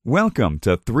Welcome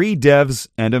to Three Devs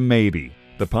and a Maybe,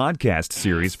 the podcast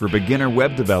series for beginner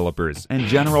web developers and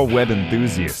general web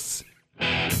enthusiasts.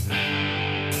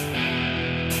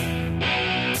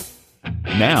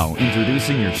 Now,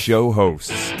 introducing your show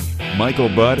hosts, Michael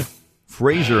Budd,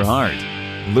 Fraser Hart,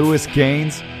 Lewis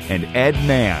Gaines, and Ed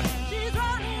Mann.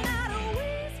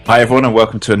 Hi everyone, and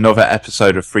welcome to another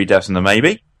episode of Three Devs and a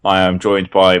Maybe. I am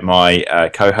joined by my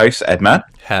co-host, Ed Mann.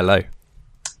 Hello.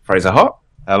 Fraser Hart.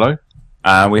 Hello.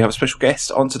 And we have a special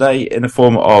guest on today in the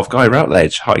form of Guy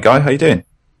Routledge. Hi Guy, how you doing?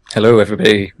 Hello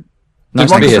everybody.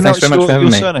 Nice to be here. Thanks very much for having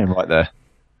me. Your surname right there.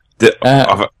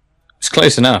 It's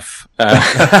close enough.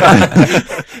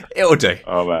 It'll do.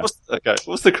 Oh man.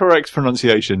 What's the correct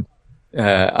pronunciation?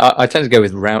 I tend to go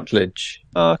with Routledge.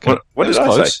 Oh, okay. What did I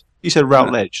close. say? You said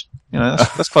Routledge. You know,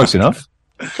 that's close enough.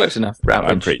 Close enough.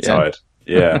 Routledge. I'm pretty tired.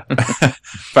 Yeah.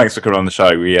 Thanks for coming on the show.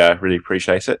 We really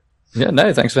appreciate it. Yeah,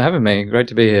 no, thanks for having me. Great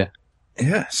to be here.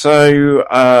 Yeah. So,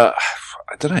 I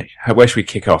don't know. Where should we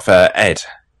kick off? Ed,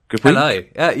 good week? Hello.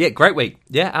 Yeah, great week.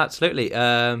 Yeah, absolutely.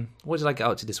 What did I get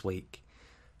up to this week?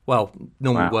 Well,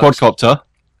 normal work. Quadcopter.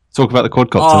 Talk about the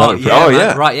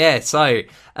quadcopter. Right, yeah. So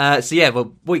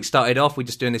week started off, we're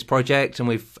just doing this project, and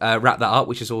we've wrapped that up,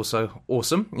 which is also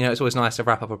awesome. You know, it's always nice to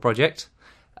wrap up a project.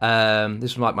 This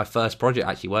was like my first project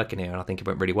actually working here, and I think it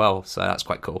went really well, so that's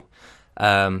quite cool.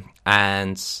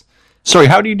 Sorry,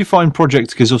 how do you define project?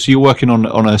 Because obviously you're working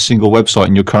on a single website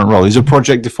in your current role. Is a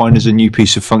project defined as a new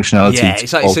piece of functionality? Yeah,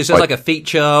 it's like a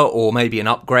feature or maybe an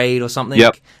upgrade or something.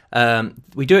 Yep.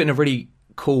 We do it in a really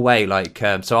cool way.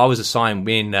 So I was assigned,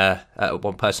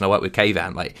 one person I worked with,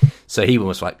 Kayvan, so he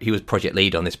was project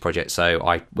lead on this project. So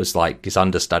I was like his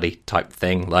understudy type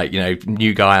thing,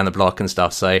 new guy on the block and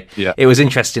stuff. So yeah. It was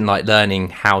interesting, learning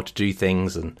how to do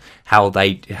things and how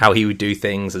he would do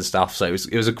things and stuff. So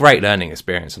it was a great learning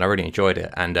experience, and I really enjoyed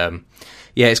it. And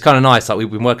it's kind of nice. We've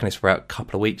been working this for about a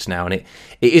couple of weeks now, and it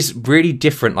is really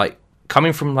different.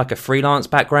 Coming from a freelance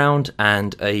background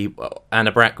and a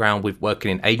background with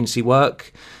working in agency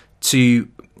work to,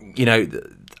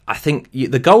 I think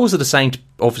the goals are the same to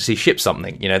obviously ship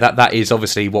something, that is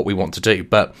obviously what we want to do,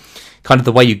 but kind of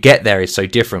the way you get there is so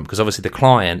different because obviously the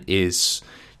client is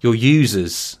your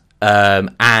users,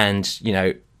 and,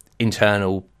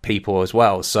 internal people as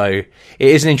well. So it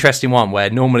is an interesting one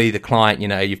where normally the client,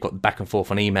 you've got back and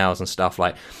forth on emails and stuff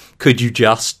could you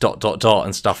just ...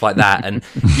 and stuff like that, and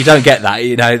you don't get that.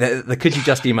 The could you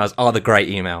just emails are the great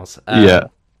emails.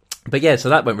 But so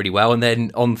that went really well. And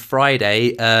then on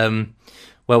Friday,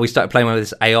 we started playing with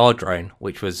this AR drone,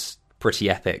 which was pretty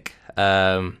epic.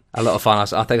 A lot of fun.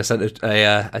 I think I sent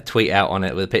a tweet out on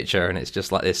it with a picture, and it's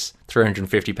just like this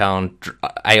 350-pound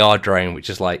AR drone, which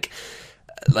is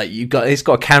it's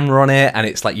got a camera on it, and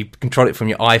it's you control it from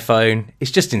your iPhone.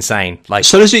 It's just insane.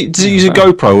 So does it use a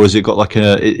GoPro, or has it got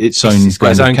its own? It's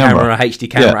got its own camera, a HD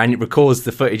camera, yeah. and it records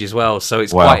the footage as well. So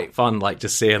it's quite fun,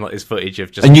 just seeing this footage of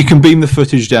just. And you can beam the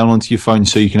footage down onto your phone,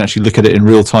 so you can actually look at it in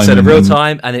real time. So in real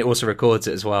time, and it also records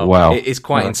it as well. Wow, it's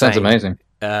quite insane. Sounds amazing.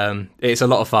 It's a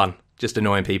lot of fun, just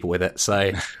annoying people with it.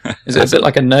 So is it a bit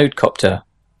like a nodecopter?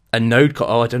 A nodecopter?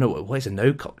 Oh, I don't know what is a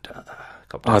nodecopter.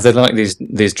 Oh, they're like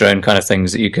these drone kind of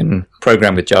things that you can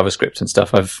program with JavaScript and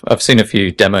stuff. I've seen a few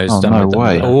demos done with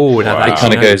them. Oh, it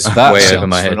kind of goes way over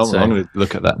my head. So. I'm going to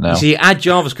look at that now. So you add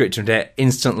JavaScript to it,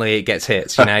 instantly it gets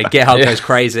hits. GitHub goes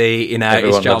crazy.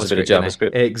 Everyone it's loves a bit of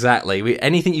JavaScript. Exactly.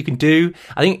 Anything you can do.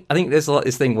 I think there's a lot of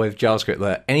this thing with JavaScript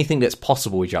that anything that's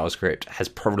possible with JavaScript has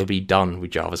probably been done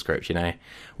with JavaScript.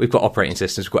 We've got operating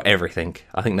systems, we've got everything.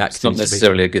 I think that's not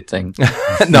necessarily a good thing.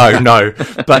 No,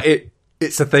 but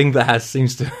it's a thing that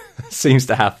seems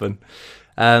to happen.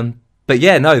 But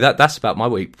that's about my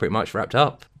week pretty much wrapped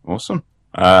up. Awesome.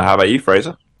 How about you,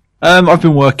 Fraser? I've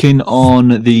been working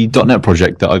on the .NET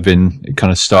project that I've been kind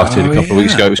of started a couple of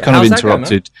weeks ago. It was kind of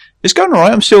interrupted. It's going all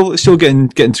right. I'm still getting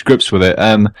to grips with it.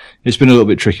 It's been a little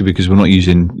bit tricky because we're not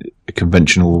using a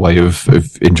conventional way of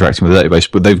interacting with the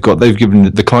database, but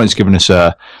the client's given us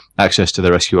access to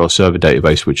their SQL Server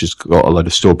database, which has got a lot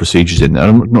of stored procedures in there.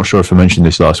 I'm not sure if I mentioned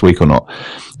this last week or not.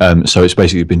 So it's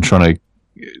basically been trying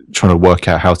to work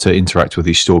out how to interact with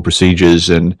these stored procedures,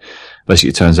 and basically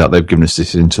it turns out they've given us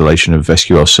this installation of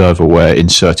SQL Server where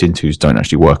insert intos don't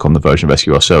actually work on the version of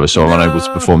SQL Server, so I'm unable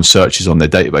to perform searches on their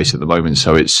database at the moment.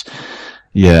 So it's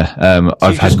So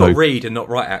I've just got read and not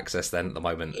write access then at the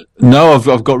moment. No,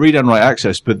 I've got read and write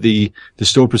access, but the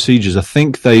stored procedures, I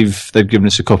think they've given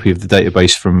us a copy of the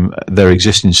database from their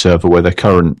existing server where their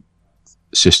current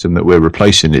system that we're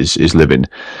replacing is living,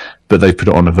 but they've put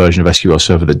it on a version of SQL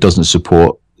Server that doesn't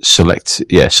support select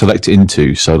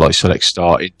into, so select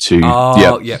start into.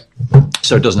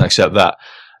 So it doesn't accept that.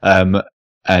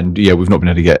 And yeah, we've not been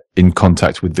able to get in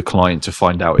contact with the client to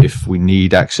find out if we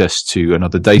need access to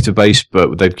another database,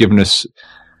 but they've given us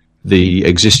the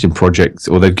existing project,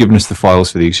 or they've given us the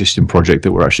files for the existing project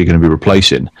that we're actually going to be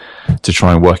replacing to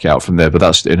try and work it out from there. But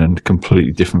that's in a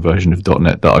completely different version of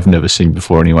 .NET that I've never seen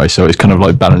before anyway. So it's kind of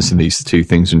like balancing these two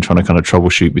things and trying to kind of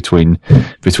troubleshoot between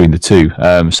the two.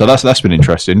 So that's been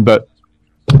interesting. But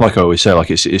like I always say,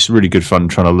 like it's really good fun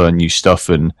trying to learn new stuff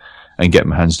and get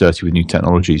my hands dirty with new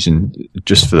technologies, and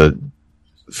just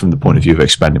from the point of view of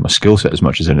expanding my skill set as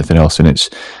much as anything else. And it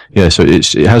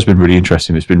has been really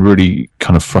interesting. It's been really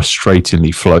kind of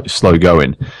frustratingly slow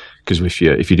going, because if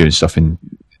you're doing stuff in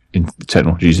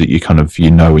technologies that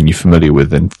and you're familiar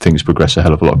with, then things progress a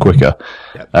hell of a lot quicker.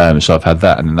 Yep. So I've had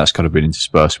that, and then that's kind of been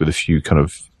interspersed with a few kind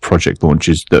of project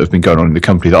launches that have been going on in the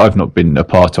company that I've not been a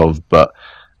part of, but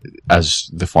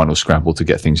as the final scramble to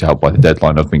get things out by the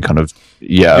deadline, I've been kind of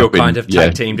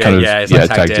tag teamed in,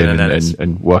 tagged in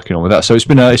and working on with that. So it's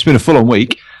been a full on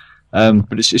week,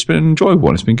 but it's been an enjoyable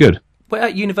one. It's been good. But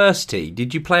at university,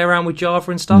 did you play around with Java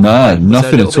and stuff? No,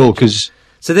 nothing at all. Because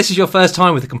so this is your first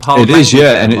time with the compiled language. It is,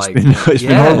 yeah, and it's been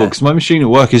horrible because my machine at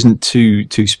work isn't too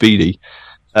speedy.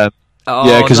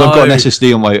 Because I've got an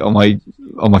SSD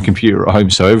on my computer at home,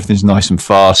 so everything's nice and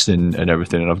fast and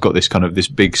everything. And I've got this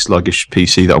big sluggish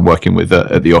PC that I'm working with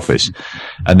at the office.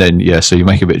 And then so you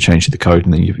make a bit of change to the code,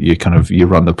 and then you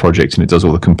run the project, and it does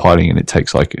all the compiling, and it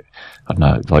takes like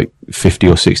 50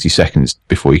 or 60 seconds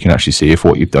before you can actually see if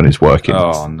what you've done is working.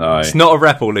 Oh no! It's not a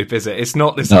REPL loop, is it? It's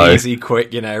not this easy,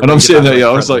 quick, And I'm sitting there,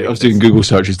 I was doing Google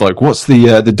searches, like, what's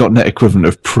the .NET equivalent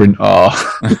of print R?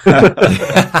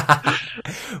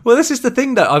 Well, this is the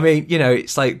thing, though. I mean,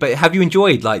 it's like, but have you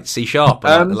enjoyed like C#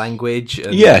 and the language?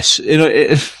 Yes,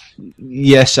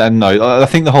 yes and no. I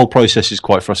think the whole process is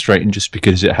quite frustrating, just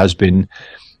because it has been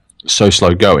so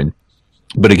slow going.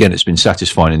 But again, it's been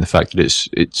satisfying in the fact that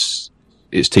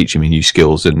it's teaching me new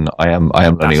skills, and I am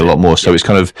learning a lot more. So it's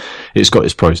got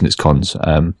its pros and its cons.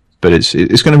 But it's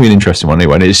going to be an interesting one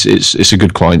anyway. And it's a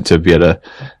good client to be able to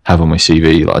have on my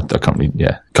CV. Like, I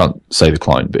can't say the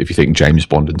client, but if you think James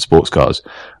Bond and sports cars,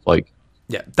 like.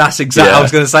 Yeah, that's exactly. I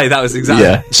was going to say that was exactly.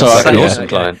 Yeah, so awesome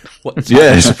client.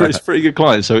 It's a pretty good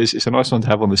client. So it's a nice one to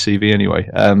have on the CV anyway.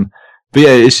 But yeah,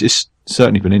 it's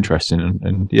certainly been interesting,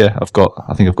 and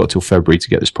I think I've got till February to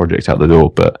get this project out the door.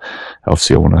 But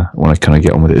obviously, I want to kind of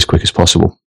get on with it as quick as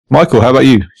possible. Michael, how about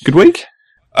you? Good week?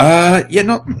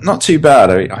 Not too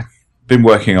bad. I've been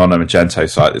working on a Magento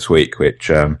site this week, which.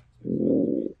 What's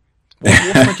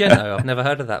Magento? I've never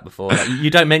heard of that before. Like, you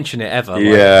don't mention it ever.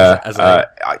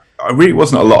 I really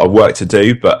wasn't a lot of work to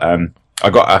do, but I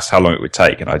got asked how long it would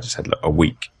take, and I just said, look, a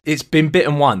week. It's been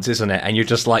bitten once, isn't it? And you're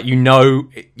just like,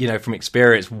 from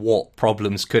experience what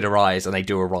problems could arise, and they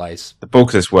do arise. The bulk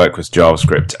of this work was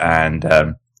JavaScript, and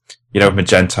with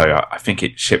Magento, I think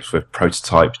it ships with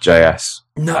Prototype JS.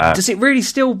 No, does it really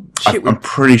still ship? I'm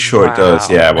pretty sure it does.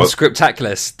 Yeah, well,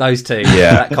 Scriptaculous, those two.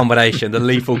 Yeah, that combination, the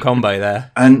lethal combo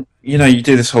there. And you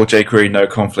do this whole jQuery no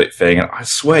conflict thing, and I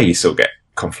swear you still get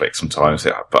conflict sometimes.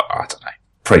 But I don't know,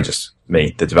 probably just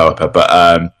me, the developer. But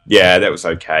that was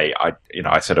okay.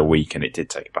 I said a week, and it did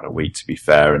take about a week, to be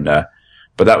fair, and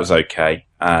but that was okay.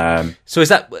 So is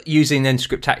that using then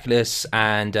Scriptaculous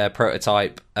and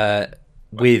Prototype?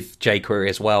 With jQuery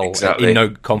as well, exactly. In no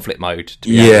conflict mode.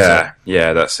 Yeah,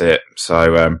 that's it.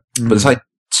 So, but there's like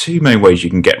two main ways you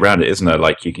can get around it, isn't there?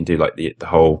 Like you can do like the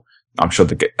whole. I'm sure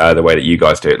the way that you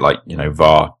guys do it, like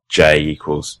var j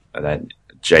equals and then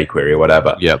jQuery or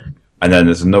whatever. Yep. And then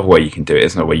there's another way you can do it,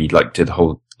 isn't there? Where you like do the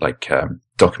whole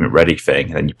document ready thing,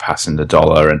 and then you pass in the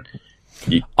 $. And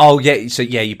you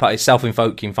put a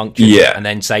self-invoking function, and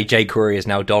then say jQuery is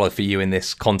now $1 for you in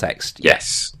this context.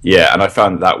 Yes, yeah, and I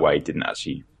found that way didn't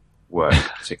actually work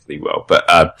particularly well, but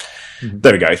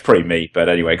there we go. It's probably me, but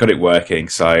anyway, got it working.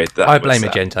 So I blame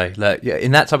Magento. Look,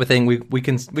 in that type of thing, we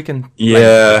can.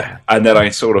 Yeah, and then I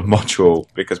installed a module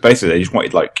because basically they just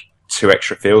wanted like 2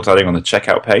 extra fields adding on the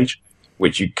checkout page,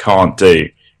 which you can't do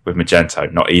with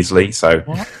Magento, not easily. So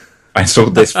I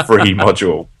installed this free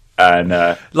module. And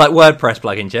like WordPress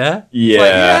plugins, yeah?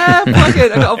 Yeah.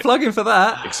 Plugin. I got a plugin for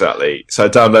that. Exactly. So I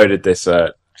downloaded this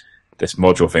this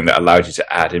module thing that allowed you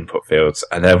to add input fields,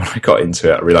 and then when I got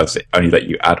into it, I realised it only let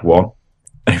you add 1.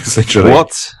 And it was literally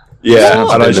what? Yeah,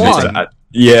 and I just needed to add,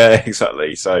 yeah,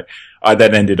 exactly. So I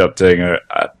then ended up doing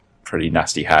a pretty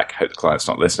nasty hack. Hope the client's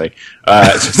not listening.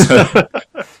 Just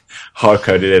hard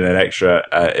coded in an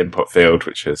extra input field,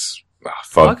 which was.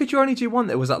 Fun. Why could you only do one?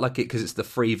 Was that like it because it's the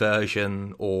free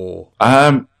version, or?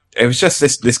 It was just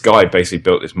this guy basically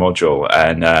built this module,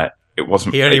 and it it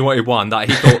wasn't. He only wanted one. That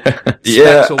he thought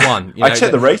Yeah. specs or one. You I know,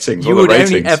 checked the ratings. You all the would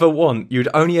ratings. you'd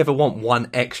only ever want one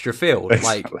extra field.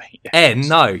 Exactly, Like yeah. N,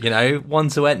 no, you know, one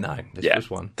to N, no. There's Yeah, just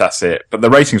one. that's it. But the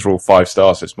ratings were all 5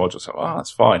 stars. This module, so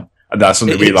that's fine. And that's when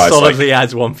I It realised, like, solidly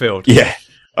adds one field. yeah.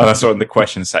 And I saw in the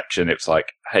question section, it was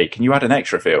like, "Hey, can you add an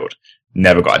extra field?"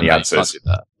 Never got any No, you answers. can't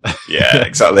do that. Yeah,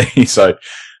 exactly. So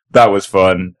that was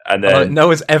fun. And then No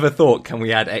one's ever thought, can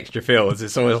we add extra fields?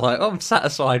 It's always like, oh, I'm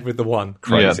satisfied with the one.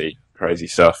 crazy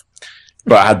stuff.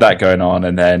 But I had that going on,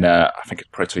 and then I think I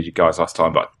probably told you guys last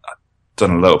time, but I've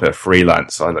done a little bit of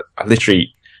freelance. I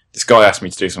literally, this guy asked me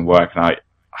to do some work, and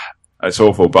it's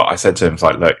awful, but I said to him, it's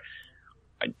like, look,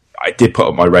 I did put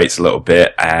up my rates a little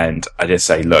bit, and I did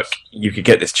say, look, you could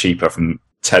get this cheaper from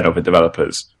 10 other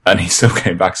developers, and he still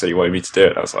came back saying he wanted me to do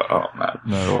it. I was like, oh man,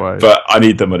 No way. but I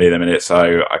need the money in a minute,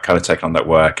 so I kind of taken on that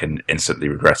work and instantly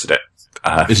regretted it.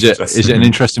 Is it an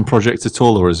interesting project at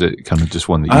all, or is it kind of just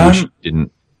one that you wish you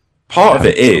didn't? Part of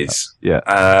it is, Yeah.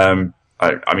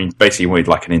 I mean, basically, we need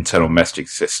like an internal messaging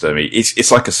system.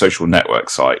 It's like a social network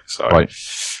site. So, Right.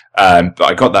 but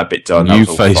I got that bit done. That New was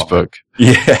all fun. Facebook.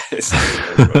 Yeah. It's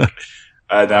Facebook.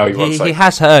 Now he wants He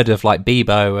has heard of like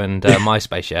Bebo and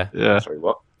MySpace, yeah. Yeah. sorry,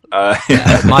 what?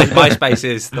 MySpace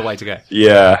is the way to go.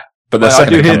 Yeah, but the I do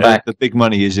second hear come back. that the big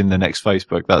money is in the next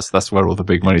Facebook. That's where all the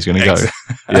big money's going to go. Ex-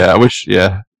 Yeah, I wish.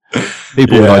 Yeah,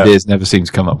 people with Yeah. ideas never seem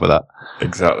to come up with that.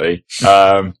 exactly.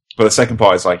 But the second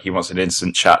part is like he wants an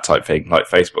instant chat type thing, like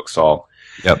Facebook style.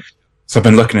 Yep. So I've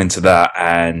been looking into that,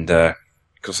 and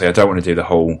because I don't want to do the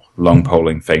whole long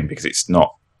polling thing because it's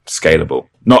not scalable.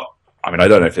 I mean, I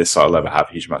don't know if this site will ever have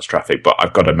huge amounts of traffic, but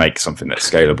I've got to make something that's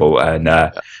scalable.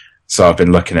 And so I've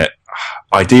been looking at,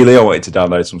 ideally, I wanted to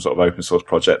download some sort of open source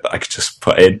project that I could just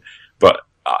put in, but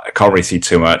I can't really see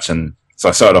too much. And so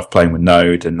I started off playing with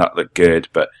Node, and that looked good.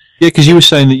 But Yeah, because you were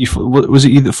saying that was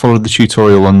it you that followed the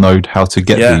tutorial on Node how to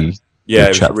get the yeah, it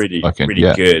was chat really, working, really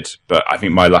yeah. good. But I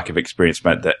think my lack of experience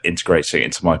meant that integrating it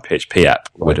into my PHP app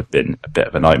would have been a bit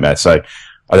of a nightmare. So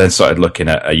I then started looking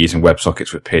at using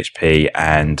WebSockets with PHP,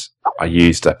 and I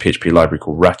used a PHP library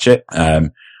called Ratchet,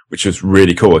 which was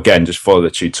really cool. Again, just follow the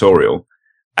tutorial,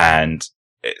 and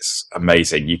it's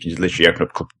amazing. You can just literally open up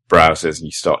a couple of browsers and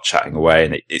you start chatting away,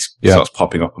 and it starts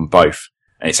popping up on both.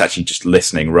 And it's actually just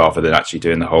listening rather than actually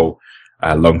doing the whole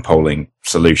long polling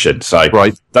solution. So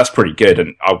that's pretty good,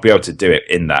 and I'll be able to do it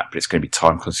in that, but it's going to be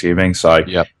time consuming. So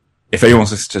if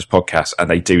anyone's listening to this podcast and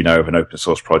they do know of an open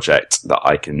source project that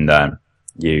I can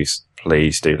use,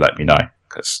 please do let me know,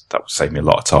 because that would save me a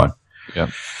lot of time.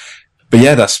 Yeah. But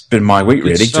yeah, that's been my week,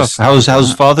 really. Just how's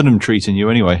Fathernham treating you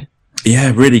anyway?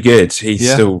 Yeah, really good.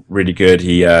 He's still really good.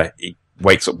 He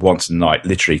wakes up once a night,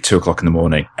 literally 2:00 in the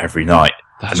morning every night.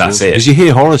 And that's it. Because you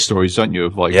hear horror stories, don't you,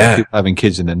 of like people having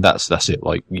kids, and then that's it.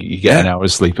 Like you get an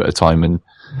hour's sleep at a time, and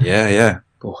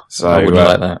So I wouldn't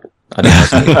like that. I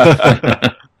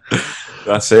didn't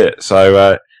that's it.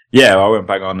 So I won't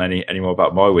bang on any more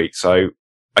about my week. So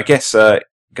I guess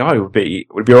Guy, would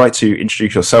it be all right to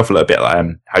introduce yourself a little bit,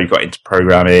 how you got into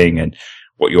programming and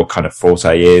what your kind of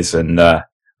forte is, and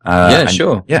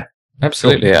sure. Yeah,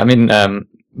 absolutely. I mean,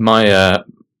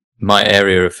 my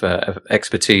area of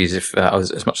expertise,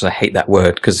 as much as I hate that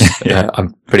word, because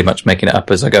I'm pretty much making it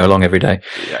up as I go along every day.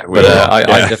 Yeah, but I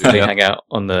definitely hang out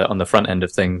on the front end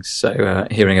of things. So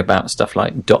hearing about stuff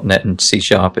like .NET and C#,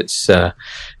 it's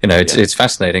it's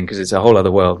fascinating because it's a whole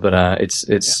other world. But it's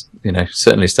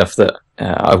certainly stuff that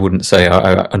I wouldn't say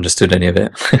I understood any of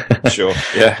it. Sure.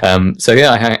 Yeah.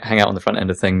 I hang out on the front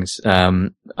end of things.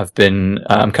 I'm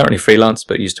currently freelance,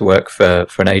 but used to work for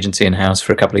an agency in house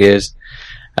for a couple of years.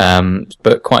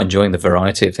 But quite enjoying the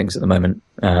variety of things at the moment.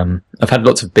 I've had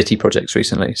lots of bitty projects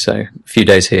recently, so a few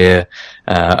days here,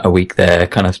 a week there,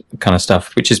 kind of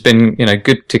stuff, which has been,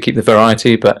 good to keep the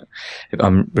variety, but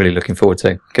I'm really looking forward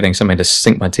to getting something to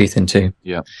sink my teeth into.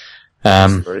 Yeah.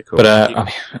 Very cool.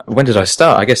 But, when did I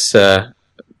start? I guess,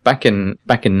 back in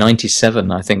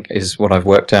 97, I think, is what I've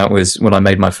worked out, was when I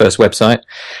made my first website,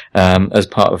 as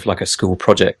part of like a school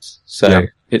project. So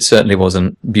it certainly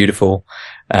wasn't beautiful.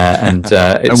 And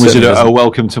was it a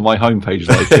welcome to my homepage?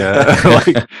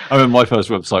 I mean, my first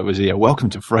website was welcome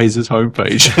to Fraser's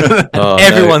homepage.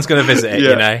 Everyone's going to visit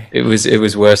it, It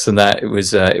was worse than that. It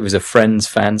was a friend's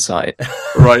fan site,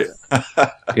 right?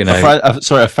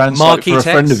 A fan site for a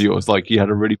friend of yours. Like you had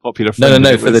a really popular friend.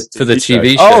 No, for the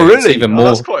TV show. Oh, really? It's even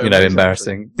more,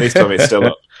 embarrassing. Please tell me it's still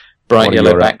up. Bright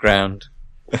yellow background.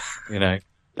 do you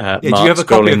have a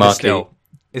copy of this still?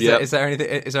 Is there anything?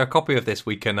 Is there a copy of this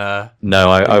we can? No,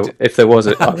 if there was,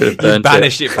 I would have burned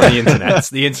banished it from the internet.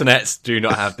 The internets do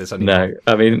not have this anymore. No,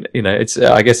 I mean, it's.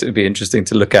 I guess it would be interesting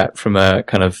to look at from a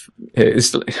kind of.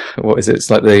 What is it? It's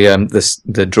like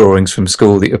the drawings from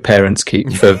school that your parents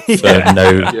keep for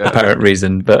no apparent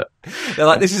reason, but they're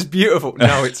like, "This is beautiful."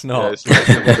 No, it's not.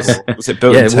 Was it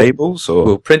built in tables, or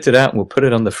we'll print it out and we'll put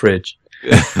it on the fridge.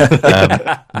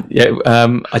 I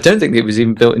don't think it was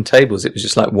even built in tables. It was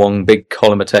just like one big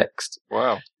column of text.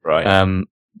 Wow, right.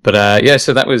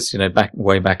 So that was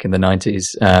way back in the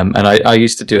 90s, and I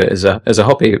used to do it as a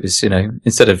hobby. It was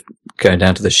instead of going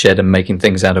down to the shed and making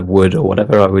things out of wood or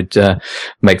whatever, I would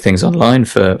make things online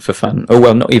for fun. Oh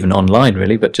well, not even online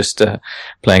really, but just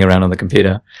playing around on the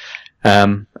computer.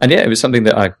 It was something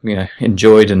that I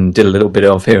enjoyed and did a little bit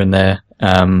of here and there.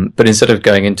 But instead of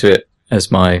going into it as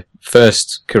my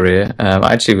first career,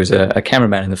 I actually was a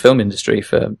cameraman in the film industry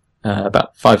for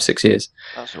about 5-6 years.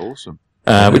 That's awesome.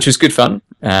 Which was good fun,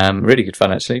 really good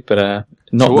fun actually. But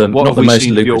not so not the most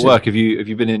lucrative. Your work? Have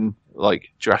you been in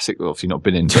like Jurassic? Well, obviously not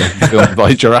been in filmed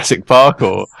by Jurassic Park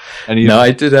or any. No,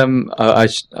 I did. I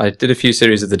did a few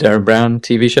series of the Derren Brown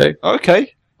TV show.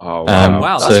 Okay. Oh wow,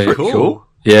 wow, that's pretty cool.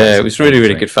 Yeah, it was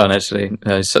really good fun actually.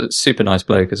 Super nice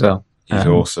bloke as well. He's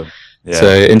awesome. Yeah.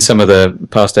 So in some of the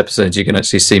past episodes, you can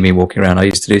actually see me walking around. I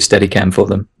used to do Steadicam for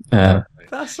them.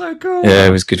 That's so cool. Yeah,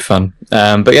 it was good fun.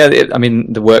 But yeah,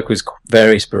 the work was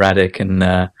very sporadic, and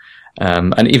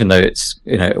even though it's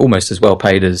almost as well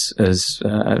paid as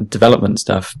development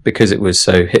stuff, because it was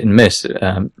so hit and miss, it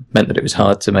meant that it was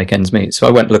hard to make ends meet. So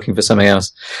I went looking for something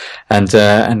else, and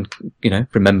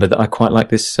remember that I quite like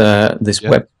this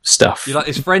web stuff. You like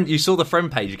this friend? You saw the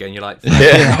friend page again. You're like,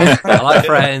 I like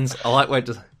friends. I like web.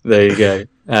 There you go.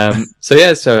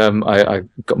 I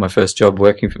got my first job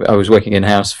I was working in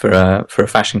house for a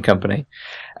fashion company,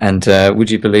 and would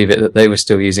you believe it that they were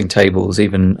still using tables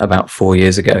even about 4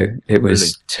 years ago? It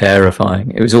was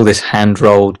terrifying. It was all this hand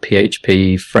rolled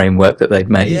PHP framework that they'd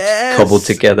made, cobbled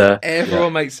together.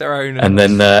 Everyone makes their own. And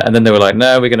then they were like,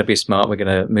 no, we're going to be smart. We're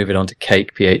going to move it on to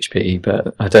Cake PHP,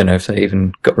 but I don't know if they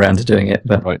even got around to doing it.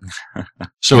 But right.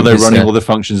 So were they running all the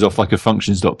functions off like a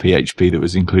functions.php that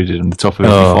was included in the top of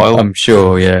every file? I'm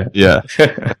sure, yeah. Yeah.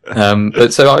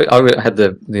 But so I had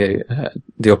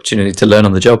the opportunity to learn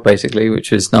on the job basically,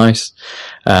 which was nice.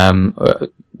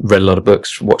 Read a lot of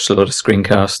books, watched a lot of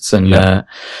screencasts, and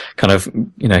kind of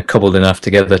cobbled enough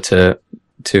together to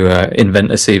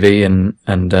invent a CV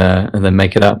and then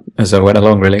make it up as I went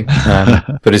along, really.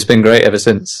 But it's been great ever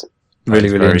since.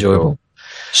 Really enjoyable. Cool.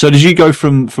 So did you go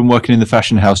from working in the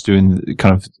fashion house doing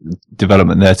kind of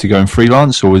development there to going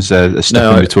freelance, or was there a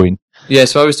step in between? Yeah,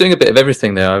 so I was doing a bit of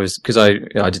everything there. Because I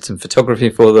did some photography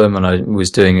for them, and I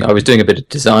was doing a bit of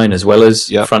design as well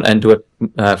as front end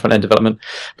development.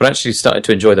 But I actually started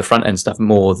to enjoy the front end stuff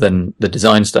more than the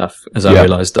design stuff, as I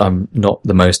realised I'm not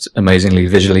the most amazingly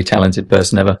visually talented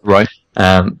person ever. Right.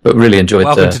 But really enjoyed.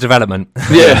 Welcome to development.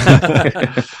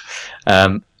 Yeah.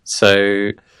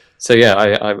 So yeah,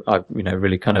 I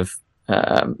really kind of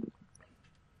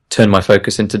turned my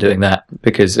focus into doing that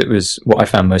because it was what I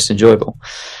found most enjoyable.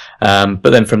 But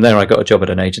then from there, I got a job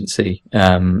at an agency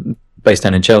based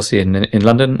down in Chelsea in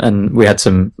London, and we had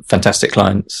some fantastic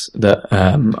clients that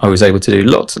I was able to do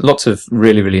lots of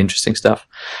really interesting stuff.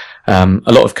 A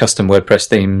lot of custom WordPress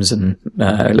themes and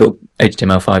little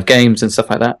HTML5 games and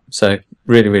stuff like that. So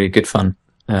really good fun.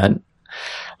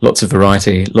 Lots of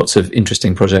variety, lots of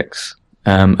interesting projects.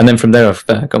 And then from there,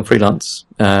 I've gone freelance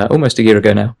almost a year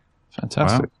ago now.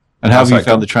 Fantastic. Wow. And how have you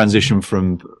found the transition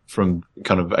from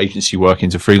kind of agency work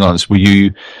into freelance? Were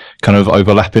you kind of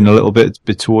overlapping a little bit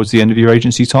towards the end of your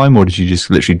agency time, or did you just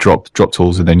literally drop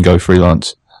tools and then go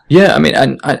freelance? Yeah, I mean,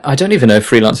 and I don't even know if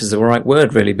freelance is the right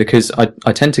word really, because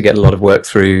I tend to get a lot of work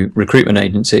through recruitment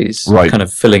agencies, kind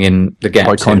of filling in the gaps.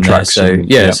 By contracts. So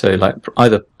so like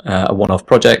either a one-off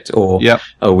project or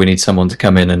we need someone to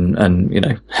come in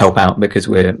and help out because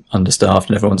we're understaffed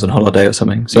and everyone's on holiday or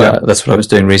something. So that's what I was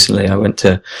doing recently. I went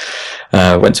to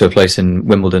a place in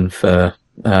Wimbledon for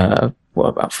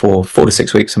about 4 to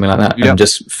 6 weeks, something like that, and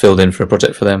just filled in for a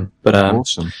project for them. But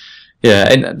awesome.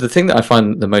 Yeah, and the thing that I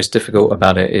find the most difficult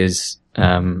about it is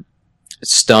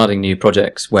starting new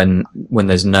projects when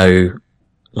there's no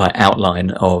like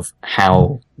outline of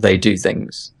how they do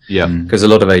things. Yeah, because a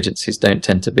lot of agencies don't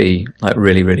tend to be like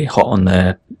really hot on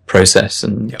their process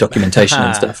and documentation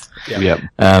and stuff.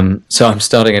 So I'm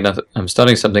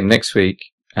starting something next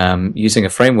week using a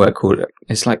framework called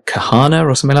it's like Kahana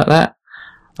or something like that.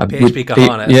 PHP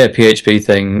Kahana. PHP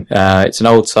thing. It's an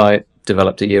old site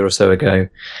developed a year or so ago,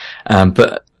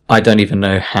 but I don't even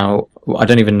know how I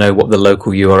don't even know what the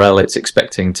local URL it's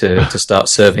expecting to start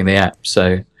serving the app. So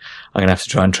I'm going to have to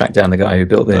try and track down the guy who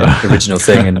built the original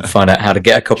thing and find out how to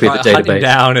get a copy of the database. Hunt him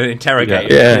down and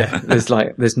interrogate him. Yeah.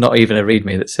 There's not even a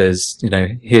README that says,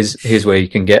 here's where you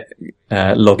can get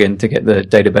login to get the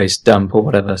database dump or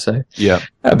whatever. So yeah,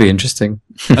 that'd be interesting.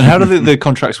 And how do the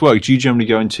contracts work? Do you generally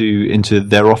go into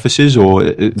their offices, or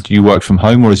do you work from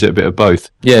home, or is it a bit of both?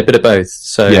 Yeah, a bit of both.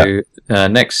 So for the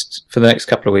next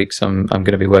couple of weeks, I'm going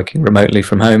to be working remotely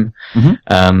from home.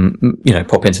 Mm-hmm.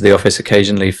 Pop into the office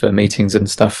occasionally for meetings and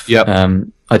stuff. Yep.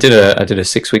 I did a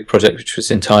 6-week project which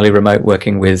was entirely remote,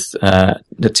 working with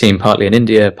the team partly in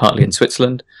India, partly in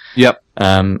Switzerland. Yep.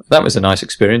 That was a nice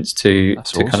experience to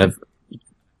awesome. kind of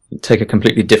take a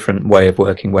completely different way of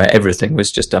working, where everything was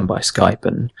just done by Skype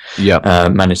and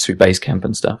managed through Basecamp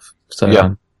and stuff.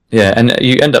 So and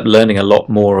you end up learning a lot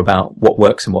more about what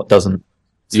works and what doesn't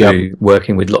through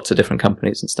working with lots of different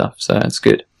companies and stuff. So that's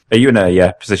good. Are you in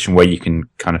a position where you can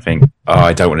kind of think, oh,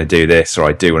 I don't want to do this, or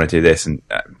I do want to do this, and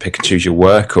pick and choose your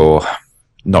work, or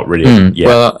not really?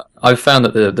 Well, I've found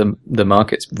that the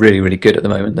market's really, really good at the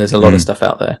moment. There's a lot of stuff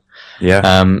out there.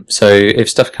 Yeah. So if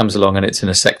stuff comes along and it's in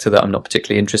a sector that I'm not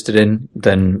particularly interested in,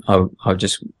 then I'll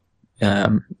just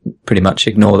pretty much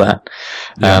ignore that.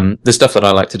 The stuff that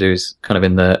I like to do is kind of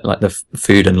in the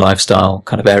food and lifestyle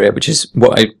kind of area, which is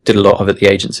what I did a lot of at the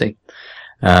agency.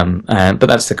 But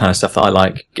that's the kind of stuff that I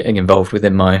like getting involved with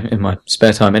in my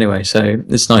spare time anyway. So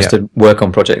it's nice to work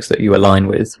on projects that you align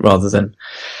with, rather than,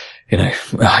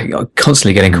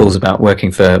 constantly getting calls about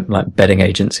working for like betting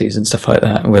agencies and stuff like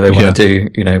that, where they want to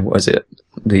do, what is it?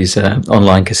 These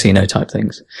online casino type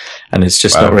things, and it's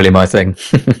just not really my thing.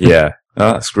 Yeah.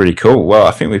 Oh, that's really cool. Well,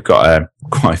 I think we've got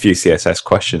quite a few CSS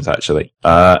questions, actually.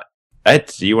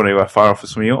 Ed, do you want to fire off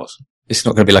with some of yours? It's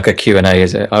not going to be like a Q&A,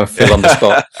 is it? I feel on the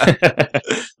spot.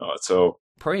 Not at all.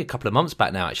 Probably a couple of months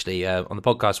back now, actually, on the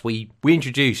podcast, we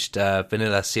introduced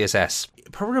vanilla CSS.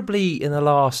 Probably in the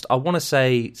last, I want to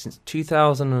say, since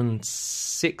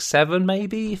 2006, 7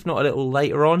 maybe, if not a little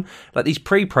later on. Like, these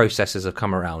pre-processors have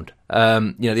come around.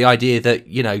 The idea that,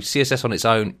 CSS on its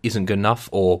own isn't good enough,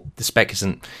 or the spec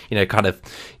isn't,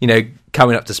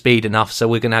 coming up to speed enough, so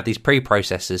we're going to have these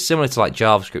pre-processors similar to like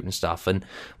JavaScript and stuff, and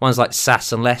ones like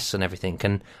Sass and Less and everything.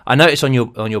 And I noticed on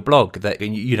your blog that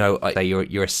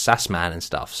you're a Sass man and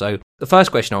stuff. So the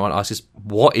first question I want to ask is,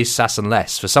 what is Sass and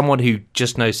Less? For someone who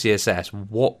just knows CSS,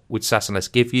 what would Sass and Less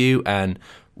give you, and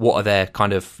what are their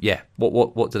kind of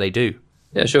what do they do?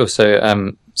 Yeah, sure.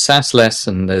 So Sass, Less,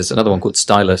 and there's another one called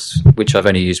Stylus, which I've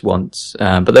only used once,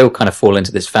 but they all kind of fall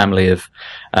into this family of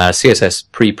CSS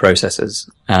preprocessors.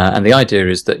 And the idea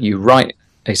is that you write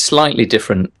a slightly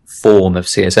different form of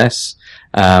CSS.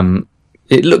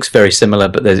 It looks very similar,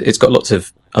 but it's got lots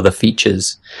of other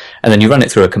features. And then you run it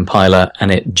through a compiler,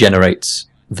 and it generates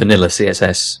vanilla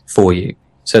CSS for you.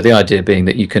 So the idea being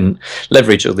that you can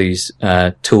leverage all these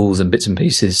tools and bits and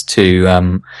pieces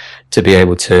to be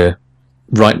able to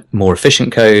write more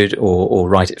efficient code, or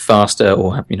write it faster,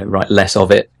 or write less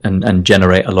of it, and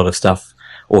generate a lot of stuff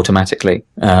automatically,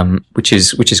 which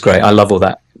is great. I love all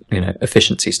that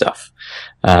efficiency stuff,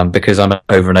 because I'm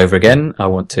over and over again. I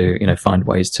want to find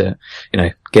ways to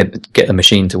get the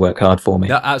machine to work hard for me.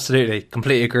 Yeah, absolutely,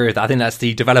 completely agree with that. I think that's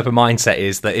the developer mindset,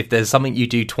 is that if there's something you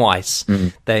do twice,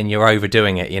 then you're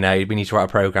overdoing it. We need to write a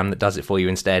program that does it for you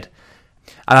instead.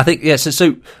 And I think,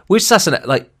 so with Sass,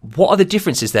 like, what are the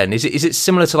differences then? Is it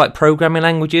similar to like programming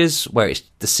languages, where it's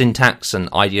the syntax and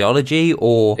ideology,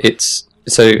 or it's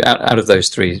so out of those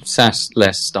three, Sass,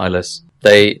 Less, Stylus,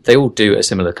 they all do a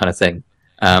similar kind of thing,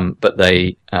 but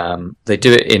they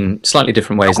do it in slightly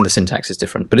different ways, and the syntax is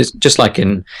different. But it's just like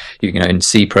in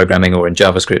C programming or in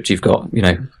JavaScript, you've got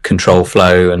control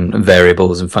flow and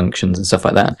variables and functions and stuff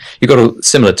like that. You've got all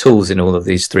similar tools in all of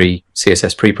these three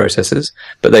CSS preprocessors,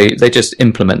 but they just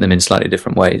implement them in slightly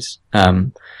different ways.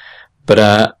 But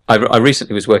I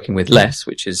recently was working with Less,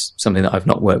 which is something that I've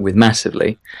not worked with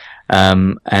massively,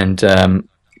 and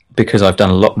because I've done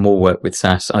a lot more work with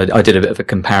Sass, I did a bit of a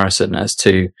comparison as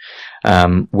to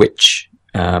which,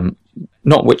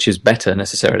 not which is better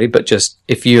necessarily, but just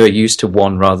if you are used to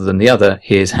one rather than the other,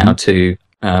 here's how to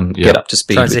get up to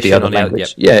speed with the other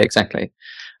language. Yeah, exactly.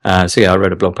 I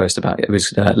wrote a blog post about it. It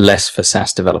was Less for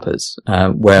Sass developers,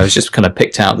 where I was just kind of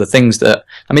picked out the things that,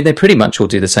 they pretty much all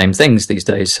do the same things these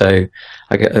days. So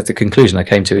the conclusion I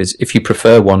came to is, if you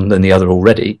prefer one than the other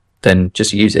already, then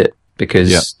just use it,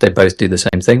 because they both do the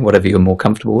same thing, whatever you're more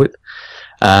comfortable with.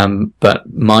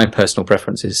 But my personal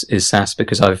preference is Sass,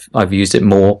 because I've used it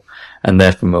more, and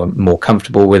therefore more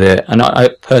comfortable with it. And I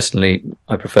personally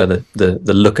prefer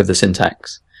the look of the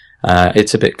syntax.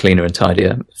 It's a bit cleaner and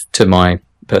tidier to my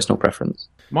personal preference.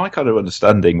 My kind of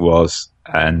understanding was,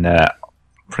 and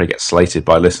probably get slated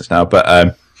by listeners now,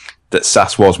 but that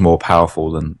SAS was more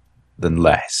powerful than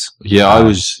less. Yeah, I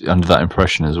was under that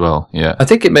impression as well. Yeah, I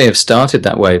think it may have started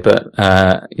that way, but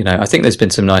I think there's been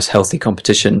some nice, healthy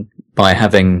competition by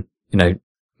having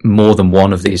more than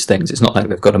one of these things. It's not like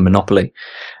they've got a monopoly.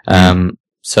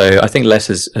 So I think less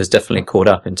has definitely caught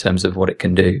up in terms of what it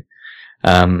can do.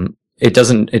 It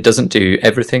doesn't do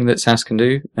everything that SAS can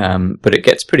do, but it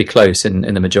gets pretty close in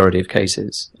the majority of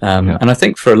cases. And I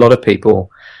think for a lot of people,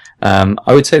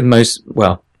 I would say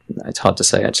it's hard to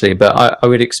say actually, but I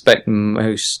would expect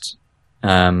most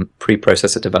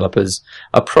preprocessor developers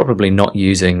are probably not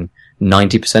using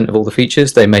 90% of all the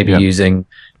features. They may be using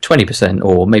 20%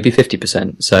 or maybe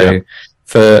 50%. So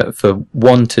for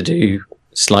one to do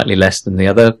slightly less than the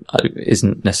other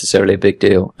isn't necessarily a big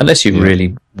deal. Unless you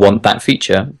really want that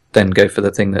feature, then go for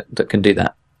the thing that can do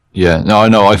that. Yeah, no, I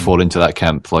know I fall into that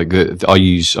camp. Like I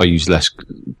use less.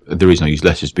 The reason I use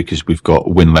less is because we've got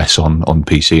WinLess on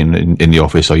PC, and in the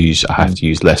office I have to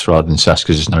use less rather than SAS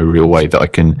because there's no real way that I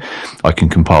can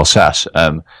compile SAS.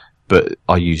 But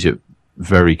I use it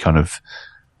very kind of.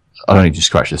 I don't even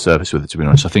scratch the surface with it, to be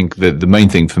honest. I think the main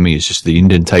thing for me is just the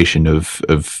indentation of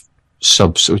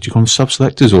what do you call them,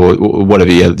 sub-selectors or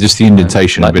whatever? Yeah, just the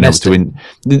indentation of being nesting.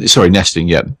 Able to nesting.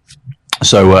 Yeah.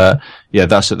 So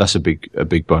that's a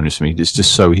big bonus for me. It's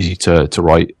just so easy to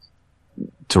write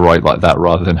like that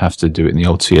rather than have to do it in the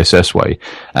old CSS way,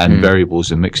 and variables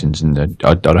and mixins, and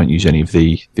I don't use any of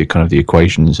the kind of the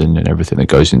equations and everything that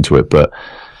goes into it. But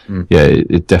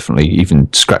it definitely,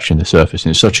 even scratching the surface, and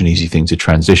it's such an easy thing to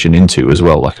transition into as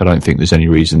well. Like I don't think there's any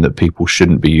reason that people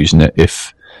shouldn't be using it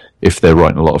if they're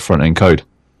writing a lot of front end code.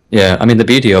 Yeah, I mean the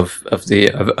beauty of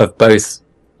both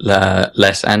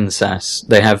less and SAS,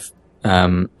 they have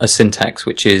a syntax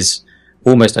which is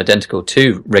almost identical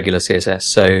to regular CSS.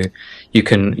 So you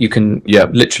can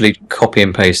literally copy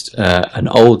and paste an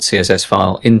old CSS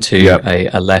file into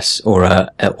a less or an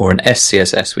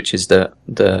SCSS, which is the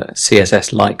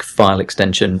CSS like file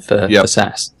extension for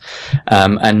SAS.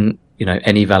 And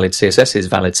any valid CSS is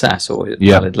valid SAS or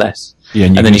valid less. Yeah,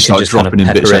 and then you can just dropping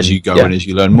in bits as you go and as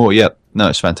you learn more. Yeah, no,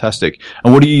 it's fantastic.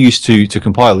 And what do you use to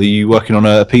compile? Are you working on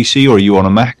a PC or are you on a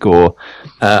Mac or?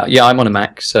 I'm on a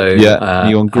Mac. So are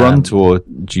you on Grunt or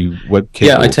do you WebKit?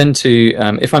 Yeah, I tend to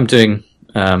if I'm doing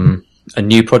a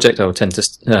new project, I will tend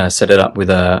to set it up with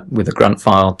a Grunt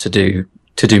file to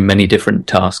do many different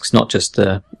tasks, not just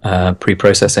the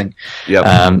pre-processing.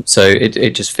 So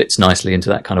it just fits nicely into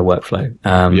that kind of workflow.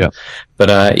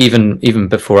 But even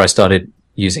before I started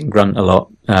using Grunt a lot,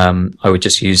 I would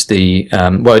just use I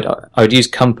would use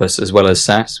Compass as well as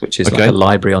SAS, which is like a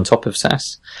library on top of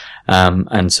SAS.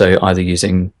 And so either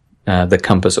using the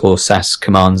Compass or SAS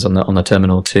commands on the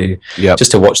terminal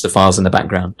just to watch the files in the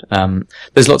background.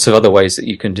 There's lots of other ways that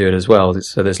you can do it as well.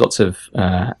 So there's lots of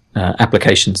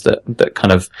applications that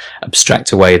kind of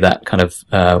abstract away that kind of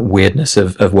weirdness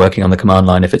of working on the command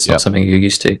line if it's not something you're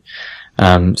used to.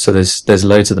 So there's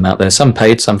loads of them out there. Some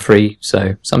paid, some free.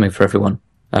 So something for everyone.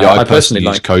 I personally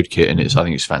use CodeKit, and I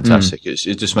think it's fantastic. It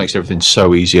just makes everything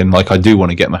so easy, and like I do want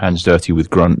to get my hands dirty with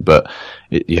Grunt, but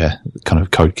kind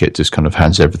of CodeKit just kind of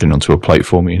hands everything onto a plate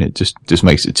for me, and it just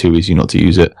makes it too easy not to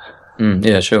use it.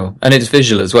 Yeah, sure, and it's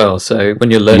visual as well. So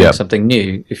when you're learning something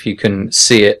new, if you can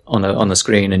see it on the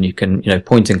screen and you can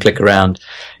point and click around,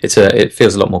 it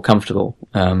feels a lot more comfortable.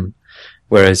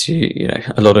 Whereas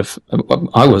a lot of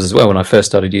I was as well when I first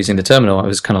started using the terminal. I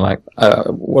was kind of like,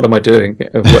 what am I doing?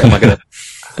 What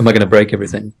am I going to break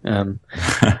everything?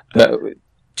 But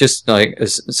just like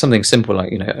as something simple,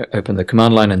 like open the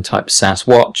command line and type SAS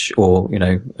watch, or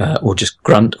just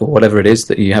Grunt or whatever it is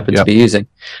that you happen to be using.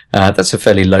 That's a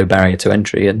fairly low barrier to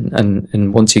entry,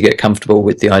 and once you get comfortable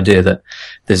with the idea that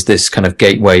there's this kind of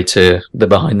gateway to the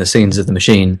behind the scenes of the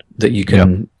machine that you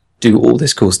can do all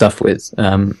this cool stuff with,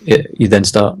 you then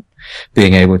start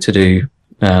being able to do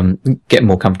get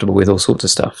more comfortable with all sorts of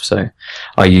stuff. So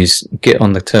I use Git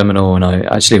on the terminal, and I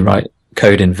actually write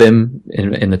code in Vim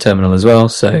in the terminal as well.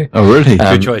 So really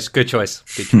good choice.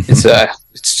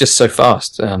 It's just so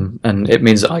fast, and it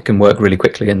means that I can work really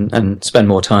quickly and spend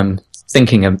more time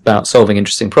thinking about solving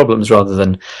interesting problems rather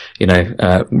than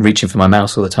reaching for my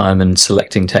mouse all the time and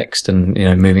selecting text and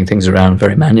moving things around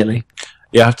very manually.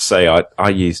 Yeah, I have to say, I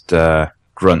used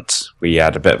Grunt. We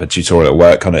had a bit of a tutorial at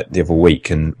work on it the other week,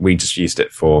 and we just used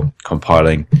it for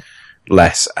compiling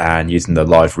less and using the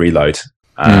live reload.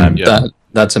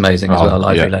 That's amazing as well,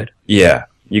 live reload. Yeah,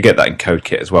 you get that in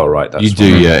CodeKit as well, right? You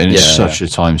do, and it's such a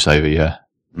time saver,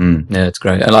 Yeah, it's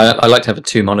great. And I like to have a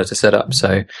 2-monitor setup.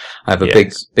 So I have a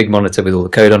big monitor with all the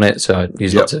code on it. So I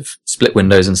use lots of split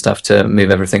windows and stuff to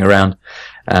move everything around.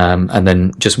 And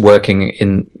then just working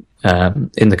in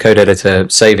the code editor,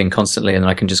 saving constantly, and then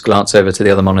I can just glance over to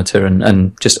the other monitor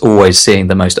and just always seeing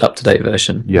the most up-to-date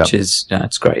version, which is,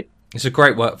 it's great. It's a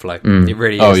great workflow. It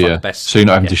really is the best. So you're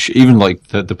not having to even like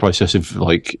the process of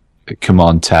like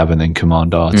Command Tab and then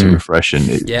Command R to refresh, and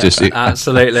it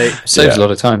absolutely saves a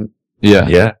lot of time.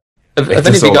 Yeah. Have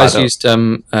any of you guys used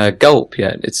Gulp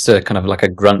yet? It's kind of like a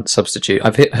grunt substitute.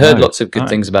 I've heard lots of good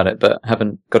things about it, but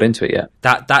haven't got into it yet.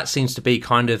 That seems to be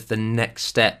kind of the next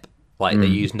step. Like they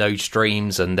use node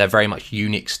streams, and they're very much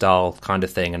Unix style kind of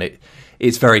thing, and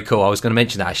it's very cool. I was going to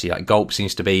mention that actually. Like Gulp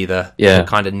seems to be the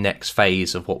kind of next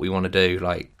phase of what we want to do.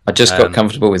 Like I just got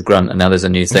comfortable with grunt, and now there's a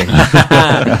new thing.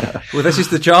 Well, this is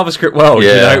the JavaScript world.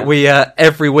 Yeah. You know, we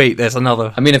every week there's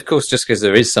another. I mean, of course, just because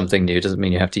there is something new doesn't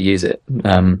mean you have to use it.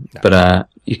 But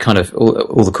you kind of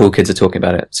all the cool kids are talking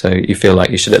about it, so you feel like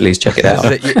you should at least check it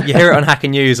out. You hear it on Hacker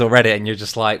News or Reddit, and you're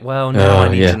just like, well, no, I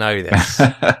need to know this.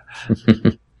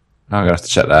 I'm going to have to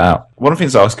check that out. One of the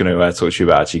things I was going to talk to you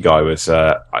about, actually, Guy, was,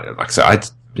 like I said, I'd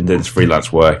been doing this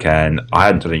freelance work, and I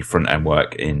hadn't done any front-end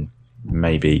work in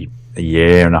maybe a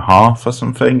year and a half or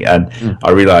something, and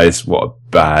I realised what a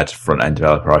bad front-end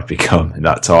developer I've become in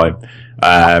that time.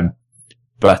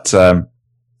 But one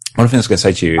of the things I was going to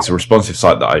say to you is a responsive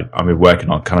site that I've been working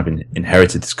on, kind of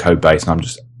inherited this code base, and I'm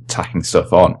just tacking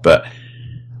stuff on. But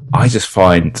I just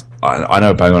find, I know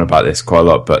I bang on about this quite a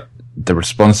lot, but the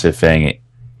responsive thing,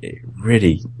 it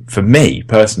really, for me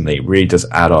personally, really does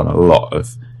add on a lot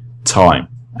of time.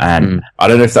 And I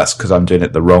don't know if that's because I'm doing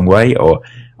it the wrong way, or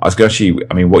I was going to,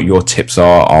 I mean, what your tips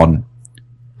are on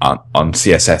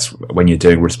CSS when you're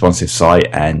doing responsive site,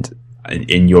 and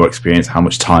in your experience, how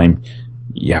much time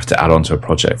you have to add on to a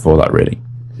project for that, really.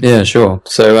 Yeah, sure.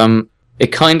 So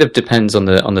it kind of depends on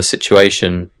the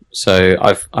situation. So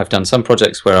I've done some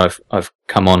projects where I've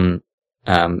come on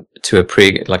to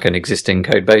an existing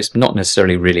code base, not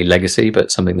necessarily really legacy,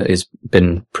 but something that has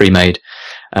been pre-made,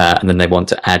 and then they want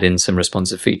to add in some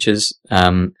responsive features.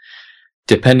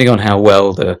 Depending on how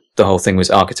well the whole thing was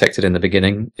architected in the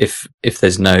beginning, if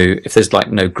there's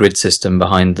like no grid system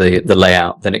behind the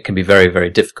layout, then it can be very, very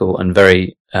difficult and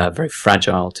very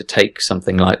fragile to take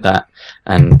something like that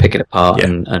and pick it apart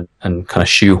and kind of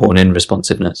shoehorn in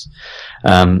responsiveness.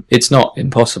 It's not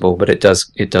impossible, but it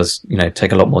does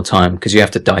take a lot more time, because you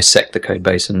have to dissect the code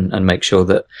base and make sure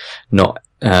that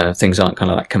things aren't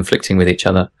kind of like conflicting with each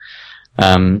other.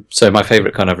 So my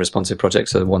favorite kind of responsive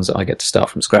projects are the ones that I get to start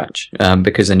from scratch,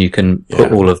 because then you can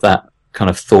put all of that kind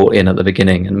of thought in at the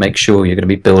beginning and make sure you're going to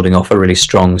be building off a really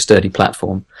strong, sturdy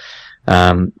platform.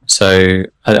 So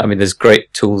I mean, there's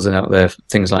great tools out there,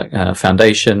 things like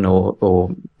Foundation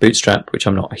or Bootstrap, which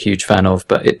I'm not a huge fan of,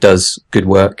 but it does good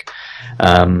work.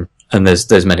 And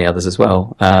there's many others as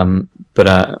well.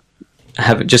 But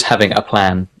having a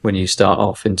plan when you start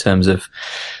off, in terms of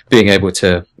being able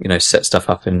to, set stuff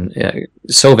up and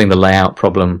solving the layout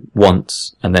problem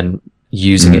once and then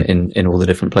using it in all the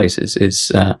different places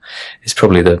is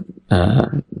probably the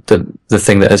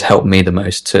thing that has helped me the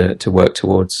most to work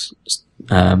towards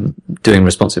doing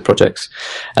responsive projects.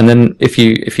 And then if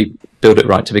you build it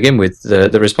right to begin with,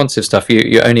 the responsive stuff,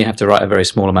 you only have to write a very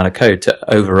small amount of code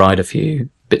to override a few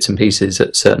bits and pieces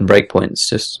at certain breakpoints.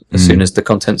 Just as soon as the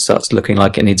content starts looking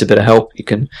like it needs a bit of help, you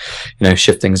can,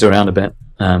 shift things around a bit.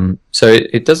 So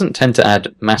it doesn't tend to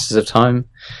add masses of time.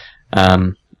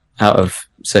 Out of,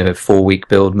 say, a 4-week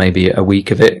build, maybe a week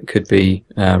of it could be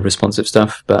responsive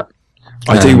stuff. But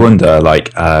I do wonder,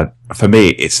 for me,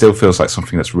 it still feels like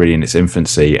something that's really in its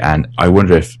infancy, and I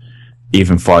wonder if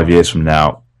even 5 years from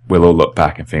now, we'll all look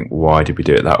back and think, why did we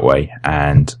do it that way?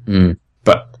 And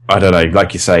but I don't know,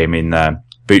 like you say, I mean,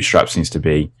 Bootstrap seems to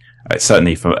be,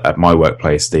 certainly at my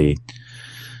workplace, the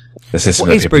system.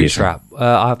 What is Bootstrap?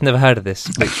 I've never heard of this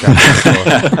Bootstrap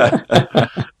before.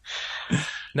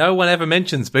 No one ever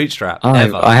mentions Bootstrap.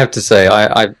 Ever. I have to say,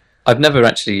 I've never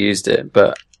actually used it,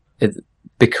 but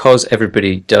because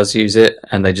everybody does use it,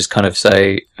 and they just kind of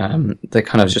say, they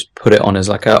kind of just put it on as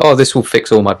like, this will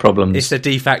fix all my problems. It's the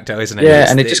de facto, isn't it? Yeah,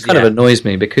 and it just kind of annoys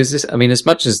me, because this, I mean, as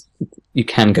much as you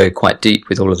can go quite deep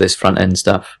with all of this front end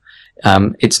stuff,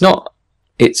 it's not.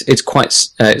 It's quite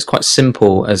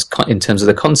simple in terms of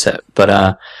the concept, but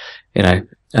I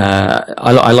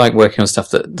like working on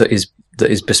stuff that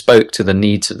is bespoke to the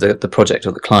needs of the project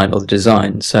or the client or the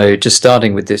design. So just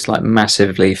starting with this like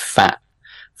massively fat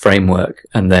framework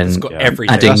and then It's got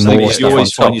everything. adding That's more you stuff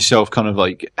always on find top. yourself kind of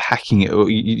like hacking it. Or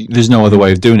there's no other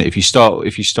way of doing it. If you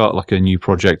start like a new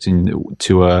project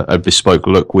to a bespoke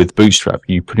look with Bootstrap,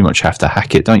 you pretty much have to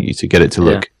hack it, don't you, to get it to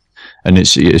look. And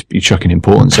it's you're chucking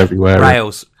importance everywhere.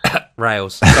 Rails.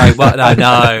 Sorry,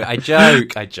 no, I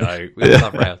joke. We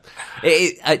love Rails.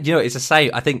 It's the same.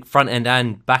 I think front end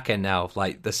and back end now,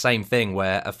 like the same thing,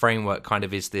 where a framework kind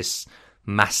of is this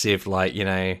massive, like,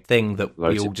 thing that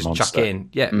we all just chuck in.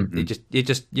 Yeah, it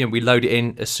just we load it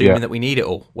in, assuming that we need it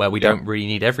all, where we don't really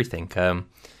need everything.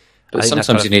 But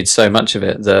sometimes you need so much of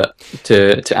it that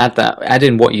to add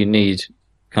in what you need,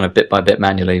 kind of bit by bit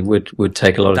manually, would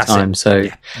take a lot of time. So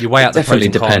you weigh out the pros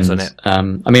and cons on it.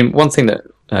 I mean, one thing that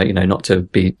not to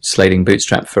be slating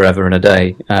Bootstrap forever and a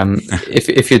day.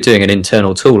 If you're doing an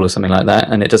internal tool or something like that,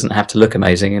 and it doesn't have to look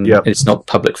amazing, and it's not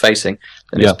public facing,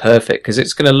 then it's perfect, because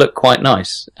it's going to look quite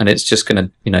nice, and it's just going to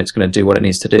it's going to do what it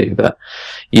needs to do. But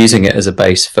using it as a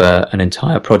base for an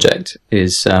entire project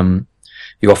is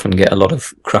you often get a lot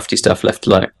of crufty stuff left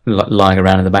lying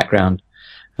around in the background.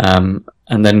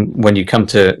 And then when you come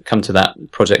to that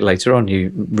project later on,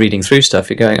 you reading through stuff,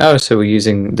 you're going, oh, so we're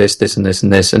using this, and this,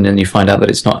 and this, and then you find out that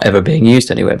it's not ever being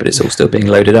used anywhere, but it's all still being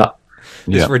loaded up.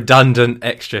 It's redundant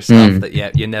extra stuff that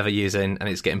you're never using, and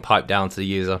it's getting piped down to the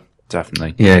user.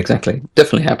 Definitely. Yeah, exactly.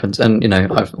 Definitely happens, and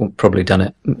I've probably done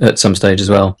it at some stage as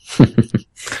well.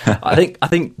 I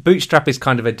think Bootstrap is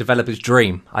kind of a developer's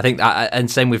dream. I think that,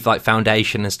 and same with like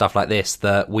Foundation and stuff like this,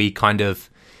 that we're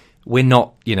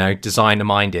not designer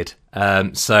minded.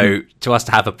 So to us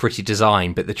to have a pretty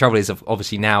design, but the trouble is,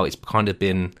 obviously now it's kind of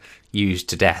been used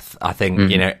to death. I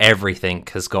think everything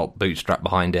has got Bootstrap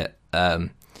behind it.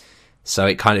 So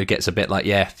it kind of gets a bit like,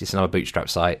 it's another Bootstrap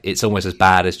site. It's almost as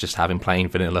bad as just having plain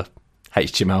vanilla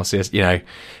HTML, CS,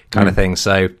 kind of thing.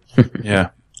 So yeah.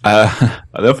 The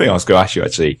other thing I was going to ask you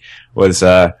actually was,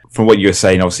 from what you were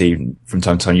saying, obviously from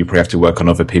time to time you probably have to work on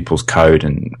other people's code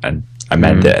and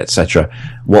amend it, etc.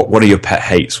 What are your pet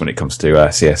hates when it comes to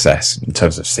CSS in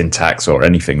terms of syntax or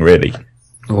anything really?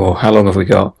 Oh, how long have we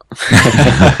got?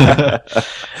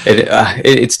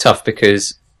 It's tough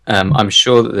because I'm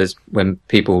sure that when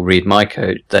people read my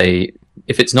code,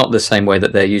 if it's not the same way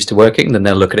that they're used to working, then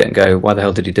they'll look at it and go, "Why the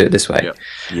hell did you do it this way?"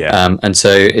 Yeah. And so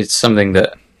it's something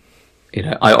that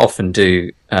I often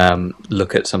do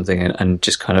look at something and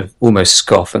just kind of almost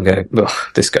scoff and go,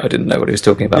 this guy didn't know what he was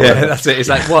talking about. Yeah, that's it. It's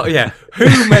like,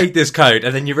 who made this code?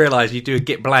 And then you realise you do a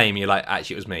git blame. You're like,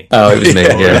 actually, it was me. Oh, it was me.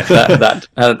 Yeah,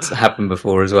 that's happened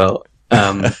before as well.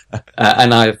 And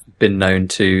I've been known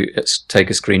to take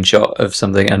a screenshot of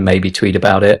something and maybe tweet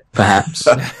about it, perhaps.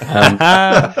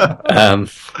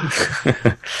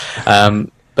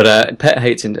 But pet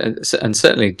hates, and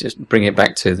certainly just bring it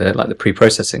back to the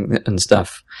pre-processing and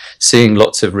stuff. Seeing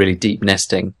lots of really deep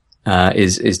nesting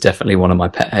is definitely one of my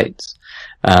pet hates.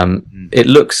 It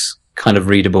looks kind of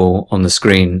readable on the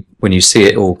screen when you see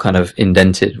it all kind of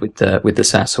indented with the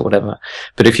Sass or whatever.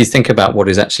 But if you think about what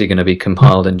is actually going to be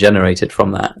compiled and generated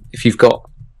from that, if you've got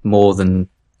more than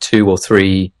 2 or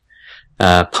 3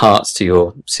 parts to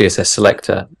your CSS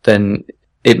selector, then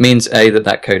it means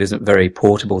that code isn't very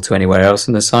portable to anywhere else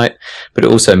in the site, but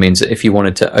it also means that if you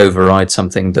wanted to override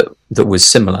something that was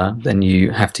similar, then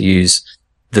you have to use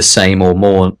the same or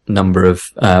more number of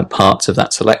parts of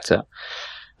that selector.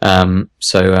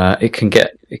 So it can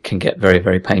get very,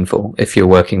 very painful if you're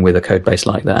working with a code base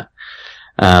like that.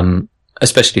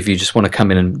 Especially if you just want to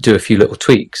come in and do a few little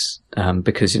tweaks,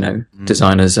 because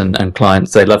designers and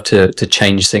clients, they love to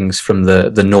change things from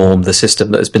the norm, the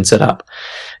system that has been set up.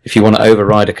 If you want to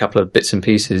override a couple of bits and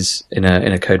pieces in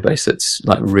a code base that's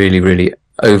like really, really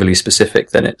overly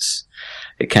specific, then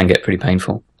it can get pretty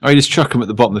painful. Oh, you just chuck them at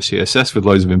the bottom of the CSS with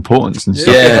loads of importance and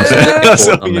stuff. Yeah, that's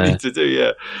all you need to do.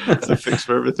 Yeah, it's a fix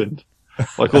for everything.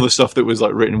 Like all the stuff that was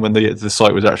like written when the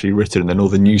site was actually written, and then all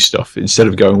the new stuff, instead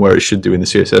of going where it should do in the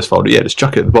CSS folder, just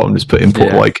chuck it at the bottom, just put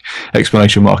import like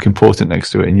exclamation mark important next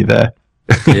to it, and you're there.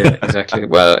 Yeah, exactly.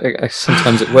 Well,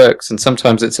 sometimes it works, and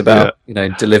sometimes it's about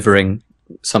delivering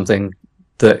something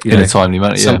that in a timely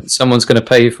manner. Someone's going to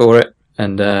pay you for it,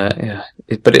 and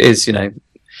but it is you don't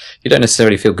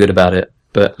necessarily feel good about it.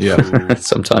 But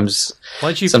sometimes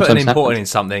once you put an important in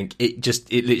something, it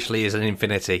literally is an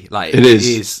infinity. Like it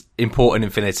is important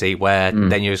infinity, where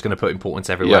then you're just going to put importance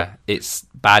everywhere. It's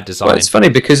bad design. Well, it's funny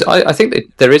because I think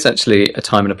that there is actually a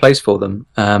time and a place for them,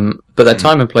 but that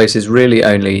time and place is really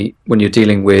only when you're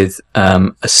dealing with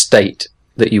a state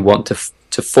that you want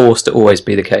to force to always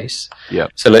be the case. Yeah.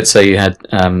 So let's say you had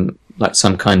like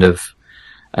some kind of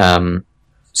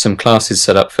some classes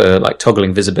set up for like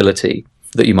toggling visibility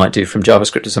that you might do from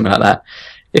JavaScript or something like that.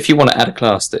 If you want to add a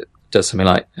class that does something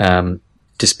like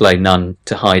display none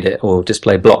to hide it or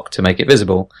display block to make it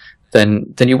visible,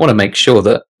 then you want to make sure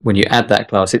that when you add that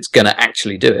class, it's going to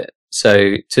actually do it. So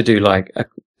to do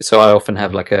so I often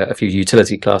have like a few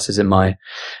utility classes in my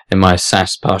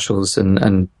SAS partials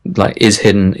and like is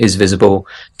hidden, is visible,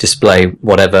 display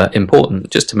whatever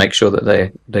important, just to make sure that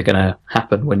they're going to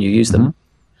happen when you use them.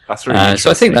 That's really interesting.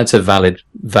 So I think that's a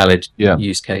valid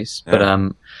use case. Yeah.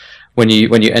 But when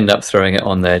you end up throwing it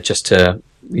on there just to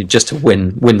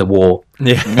win the war,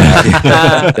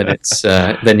 then it's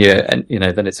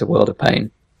then it's a world of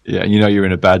pain. Yeah, and you're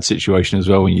in a bad situation as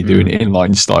well when you're doing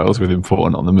inline styles with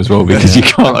important on them as well, because you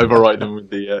can't overwrite them with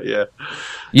the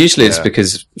Usually it's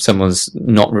because someone's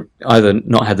either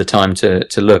not had the time to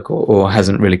look or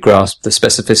hasn't really grasped the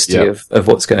specificity of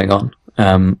what's going on.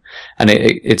 And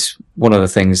it's one of the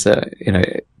things that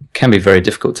it can be very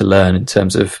difficult to learn in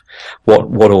terms of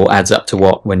what all adds up to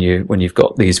what when you've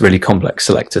got these really complex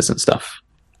selectors and stuff.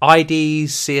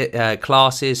 IDs,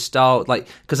 classes, style,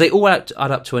 because they all add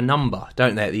up to a number,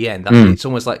 don't they? At the end, it's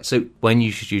almost like when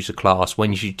you should use a class,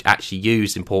 when you should actually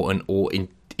use important or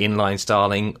inline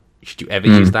styling. Should you ever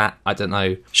use that? I don't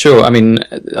know. Sure. I mean,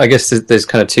 I guess there's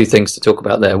kind of two things to talk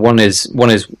about there. One is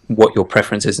what your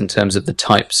preference is in terms of the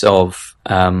types of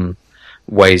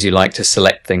ways you like to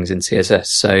select things in CSS.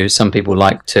 So some people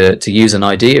like to use an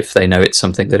ID if they know it's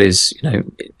something that is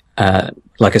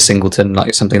like a singleton,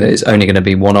 like something that is only going to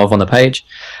be one on the page.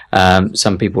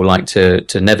 Some people like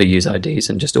to never use IDs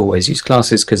and just always use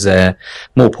classes because they're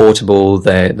more portable.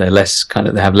 They're less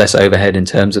they have less overhead in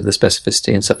terms of the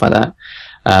specificity and stuff like that.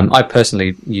 I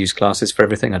personally use classes for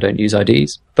everything. I don't use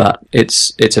IDs, but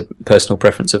it's a personal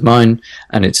preference of mine,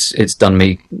 and it's done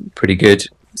me pretty good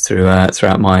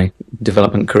throughout my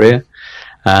development career.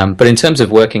 But in terms of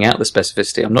working out the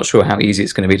specificity, I'm not sure how easy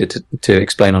it's going to be to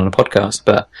explain on a podcast,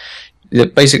 but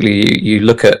basically you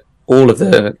look at all of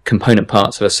the component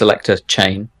parts of a selector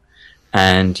chain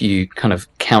and you kind of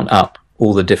count up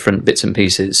all the different bits and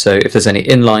pieces. So if there's any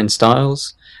inline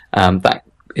styles, that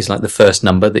is like the first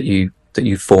number that you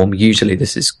form. Usually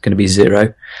this is going to be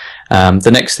 0.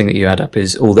 The next thing that you add up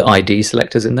is all the ID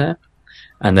selectors in there.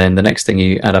 And then the next thing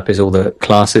you add up is all the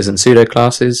classes and pseudo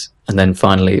classes. And then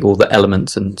finally all the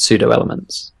elements and pseudo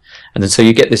elements. And then so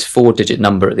you get this 4-digit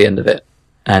number at the end of it.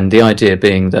 And the idea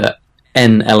being that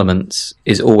n elements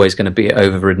is always going to be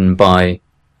overridden by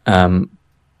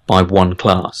one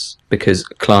class, because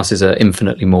classes are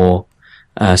infinitely more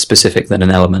specific than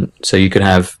an element. So you could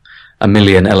have 1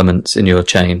 million elements in your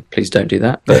chain. Please don't do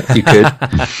that, but you could.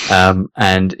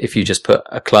 And if you just put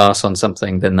a class on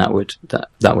something, then that would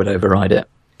override it.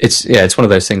 It's one of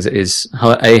those things that is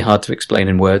hard to explain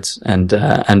in words,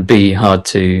 and B, hard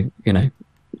to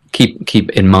keep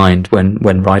in mind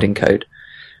when writing code.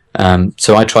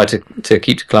 So I try to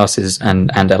keep to classes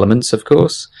and elements, of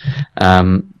course,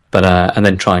 but and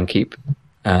then try and keep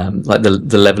like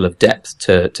the level of depth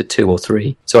to 2 or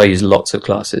 3. So I use lots of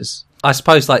classes. I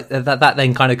suppose like that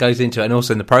then kind of goes into, and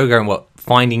also in the program,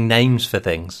 finding names for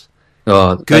things.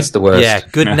 Oh, that's the worst. Yeah,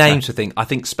 good names for things. I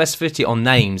think specificity on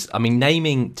names. I mean,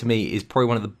 naming to me is probably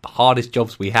one of the hardest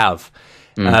jobs we have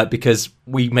because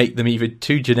we make them either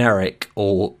too generic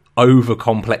or over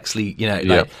complexly.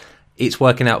 It's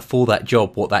working out for that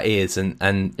job what that is, and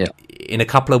in a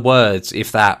couple of words,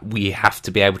 if that, we have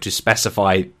to be able to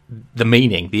specify the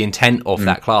meaning, the intent of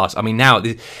that class. I mean, now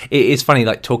it's funny,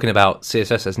 like talking about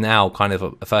CSS as now kind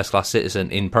of a first-class citizen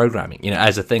in programming,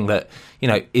 as a thing that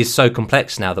is so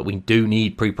complex now that we do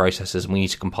need preprocessors and we need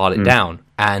to compile it down.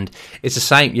 And it's the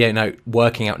same,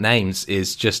 working out names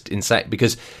is just insane,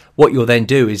 because what you'll then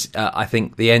do is, I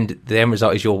think the end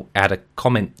result is you'll add a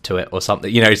comment to it or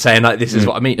something, saying like, this is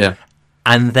what I mean. Yeah.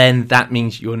 And then that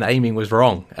means your naming was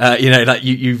wrong. Like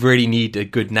you really need a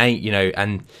good name,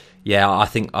 and yeah, I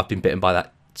think I've been bitten by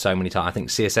that so many times. I think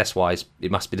CSS wise,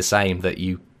 it must be the same, that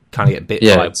you kind of get bit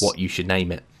by what you should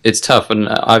name it. It's tough, and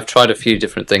I've tried a few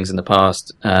different things in the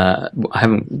past. I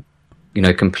haven't,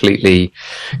 completely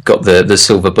got the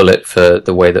silver bullet for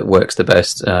the way that works the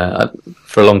best.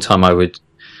 For a long time, I would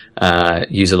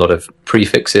use a lot of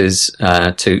prefixes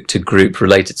to group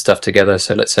related stuff together.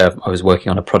 So let's say I was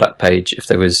working on a product page. If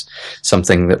there was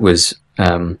something that was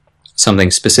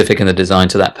something specific in the design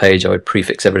to that page, I would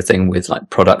prefix everything with like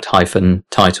product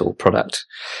 -title, product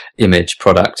image,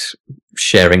 product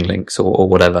sharing links or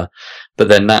whatever. But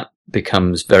then that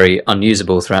becomes very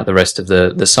unusable throughout the rest of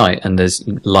the site, and there's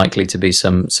likely to be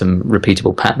some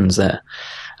repeatable patterns there.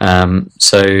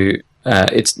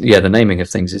 The naming of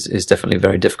things is definitely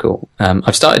very difficult.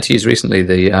 I've started to use recently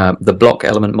the block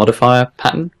element modifier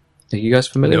pattern. Are you guys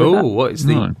familiar with that?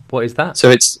 What is that? So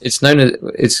it's known as,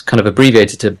 it's kind of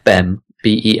abbreviated to BEM,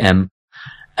 BEM,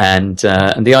 And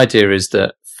the idea is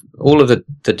that all of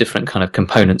the different kind of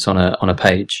components on a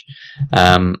page,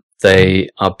 they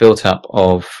are built up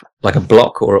of like a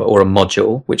block or a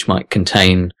module, which might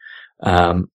contain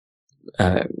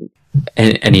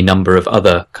any number of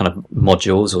other kind of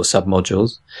modules or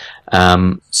sub-modules.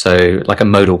 So like a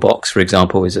modal box, for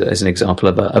example, is an example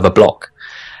of a block.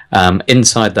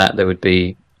 Inside that, there would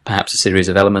be perhaps a series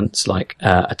of elements like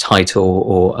a title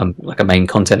or like a main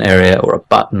content area or a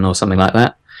button or something like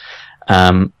that.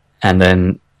 And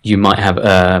then you might have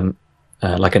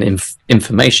like an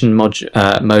information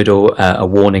modal, a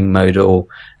warning modal,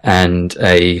 and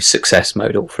a success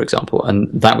modal, for example. And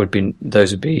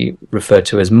those would be referred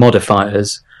to as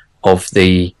modifiers of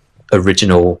the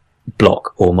original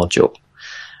block or module.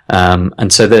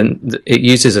 And so then it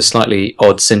uses a slightly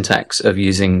odd syntax of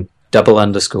using double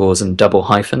underscores and double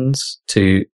hyphens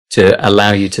to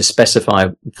allow you to specify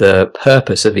the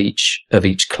purpose of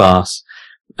each class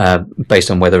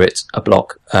based on whether it's a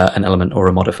block, an element, or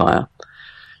a modifier.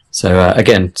 So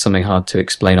again, something hard to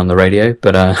explain on the radio,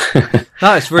 but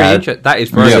no, it's really interesting. That is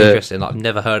very interesting. Like, I've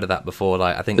never heard of that before.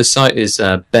 Like, I think the site is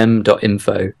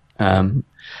bem.info, and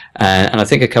I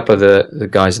think a couple of the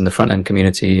guys in the front end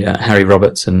community, Harry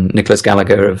Roberts and Nicholas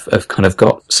Gallagher, have kind of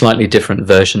got slightly different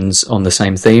versions on the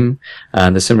same theme.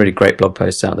 And there's some really great blog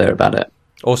posts out there about it.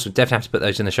 Awesome. Definitely have to put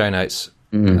those in the show notes.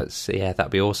 Yeah,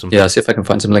 that'd be awesome. Yeah, I'll see if I can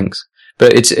find some links.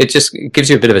 But it just gives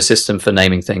you a bit of a system for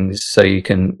naming things, so you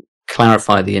can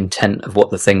clarify the intent of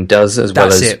what the thing does as well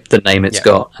as the name it's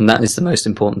got, and that is the most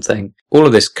important thing. All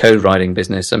of this code writing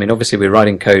business, I mean, obviously we're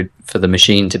writing code for the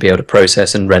machine to be able to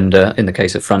process and render in the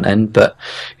case of front end, but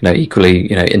equally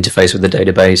interface with the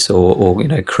database or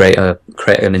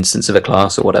create an instance of a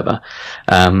class or whatever.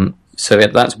 So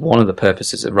that's one of the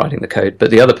purposes of writing the code,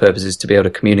 but the other purpose is to be able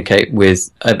to communicate with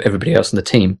everybody else in the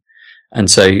team. And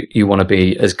so you want to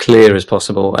be as clear as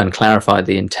possible and clarify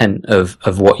the intent of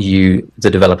what the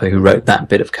developer who wrote that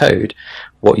bit of code,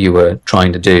 what you were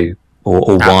trying to do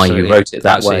or why you wrote it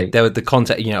that way. There was the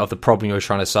context, of the problem you were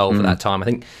trying to solve at that time. I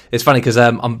think it's funny because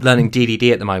I'm learning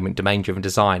DDD at the moment, domain-driven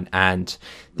design, and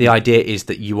the idea is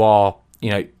that you are,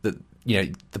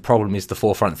 the problem is the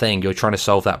forefront thing. You're trying to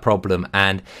solve that problem.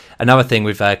 And another thing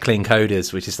with Clean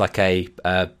Coders, which is like a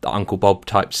Uncle Bob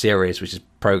type series, which is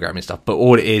programming stuff, but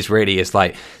all it is really is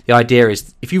like, the idea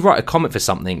is if you write a comment for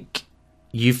something,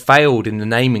 you failed in the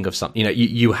naming of something.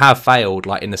 You have failed,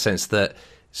 like, in the sense that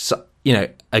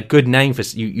a good name for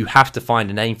you have to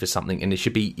find a name for something, and it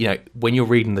should be when you're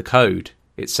reading the code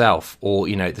itself or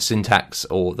the syntax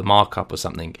or the markup or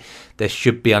something, there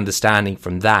should be understanding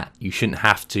from that. You shouldn't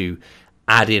have to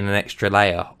add in an extra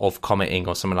layer of commenting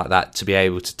or something like that to be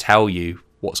able to tell you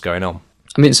what's going on.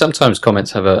 I mean, sometimes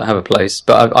comments have a place,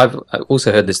 but I've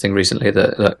also heard this thing recently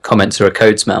that comments are a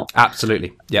code smell.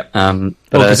 Absolutely, yep. But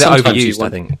because they're overused,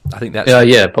 I think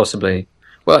that's possibly.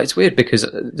 Well, it's weird because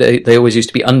they always used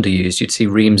to be underused. You'd see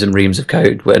reams and reams of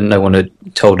code where no one had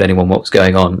told anyone what was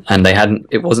going on, and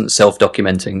it wasn't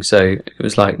self-documenting. So it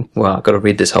was like, well, I've got to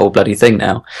read this whole bloody thing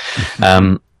now.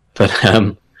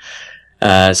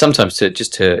 Sometimes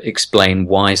to explain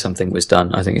why something was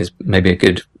done, I think is maybe a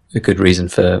good reason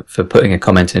for putting a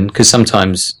comment in, because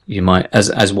sometimes you might,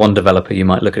 as one developer, you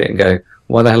might look at it and go,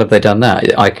 why the hell have they done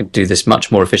that? I could do this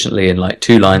much more efficiently in like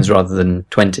 2 lines rather than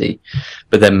 20.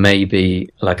 But there may be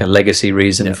like a legacy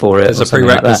reason for it. There's a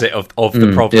prerequisite of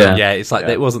the problem. Yeah, it's like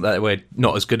it wasn't that they were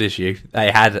not as good as you.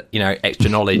 They had extra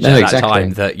knowledge at that time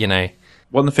that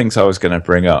One of the things I was going to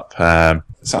bring up,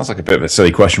 sounds like a bit of a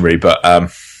silly question really, but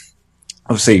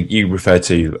obviously you referred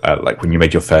to like when you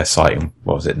made your first site in,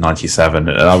 what was it, 97,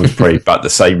 and I was probably about the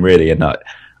same really, and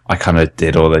I kind of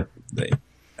did all the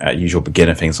usual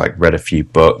beginner things, like read a few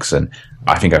books, and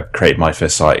I think I created my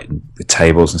first site with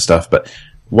tables and stuff. But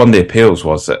one of the appeals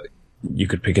was that you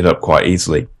could pick it up quite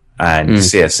easily, and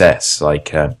CSS,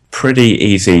 like a pretty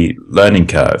easy learning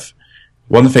curve.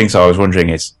 One of the things I was wondering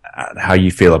is how you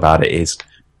feel about it.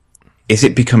 Is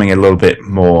it becoming a little bit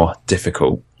more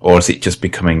difficult, or is it just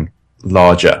becoming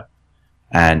larger?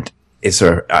 And is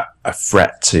there a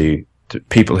threat to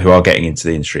people who are getting into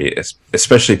the industry,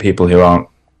 especially people who aren't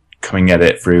coming at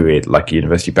it through like a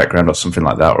university background or something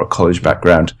like that, or a college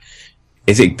background?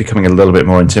 Is it becoming a little bit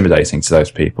more intimidating to those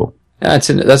people? Yeah,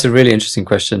 that's a really interesting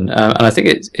question, and I think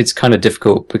it's kind of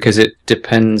difficult because it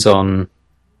depends on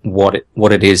what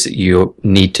it is that you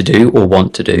need to do or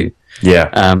want to do.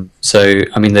 Yeah. So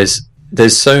I mean,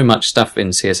 there's so much stuff in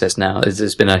CSS now.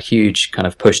 There's been a huge kind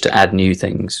of push to add new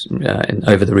things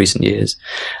over the recent years,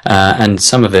 and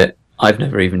some of it I've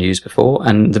never even used before,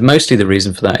 and mostly the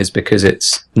reason for that is because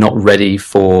it's not ready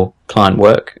for client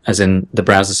work, as in the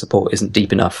browser support isn't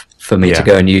deep enough for me to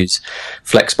go and use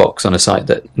Flexbox on a site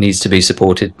that needs to be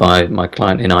supported by my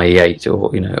client in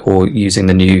IE8, or using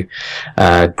the new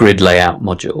grid layout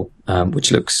module,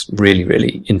 which looks really,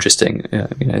 really interesting.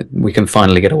 We can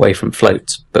finally get away from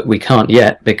floats, but we can't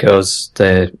yet because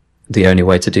they're the only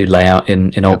way to do layout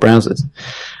in old browsers.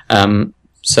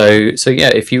 So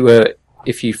yeah, if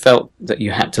you felt that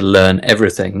you had to learn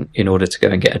everything in order to go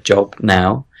and get a job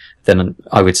now, then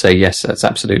I would say yes, that's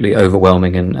absolutely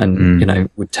overwhelming, and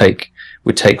would take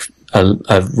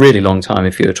a really long time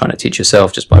if you were trying to teach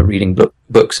yourself just by reading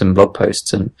books and blog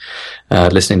posts and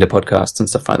listening to podcasts and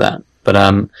stuff like that. But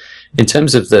in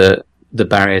terms of the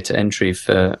barrier to entry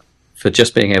for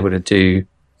just being able to do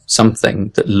something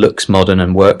that looks modern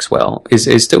and works well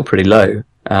is still pretty low.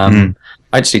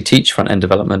 I actually teach front-end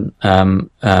development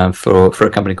for a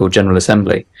company called General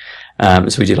Assembly.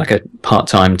 So we do like a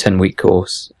part-time 10-week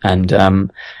course,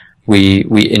 and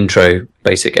we intro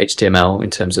basic HTML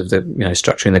in terms of the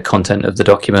structuring the content of the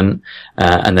document,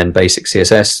 and then basic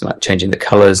CSS, like changing the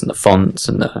colors and the fonts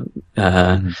and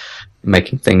the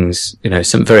making things,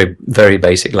 some very, very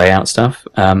basic layout stuff.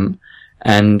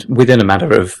 And within a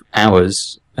matter of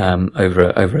hours, over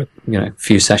a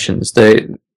few sessions,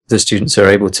 the students are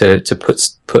able to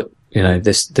put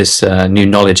this new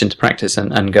knowledge into practice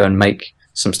and go and make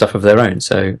some stuff of their own.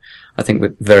 So I think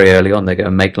very early on they go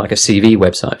and make like a CV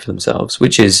website for themselves,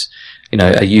 which is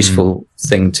a useful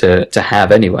thing to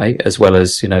have anyway, as well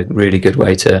as really good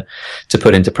way to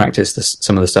put into practice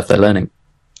some of the stuff they're learning.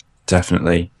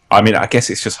 Definitely. I mean, I guess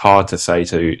it's just hard to say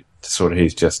to someone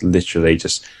who's just literally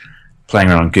just playing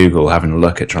around on Google, having a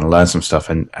look at trying to learn some stuff,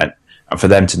 and for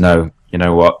them to know,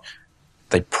 what,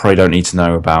 they probably don't need to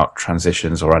know about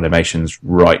transitions or animations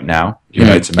right now,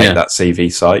 to make that CV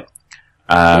site.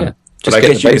 But I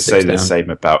guess you could say the same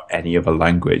about any other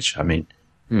language. I mean,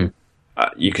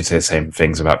 you could say the same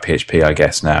things about PHP, I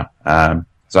guess, now.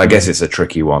 So I guess it's a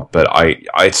tricky one, but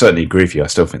I certainly agree with you. I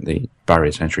still think the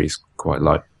barrier to entry is quite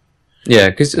low. Yeah,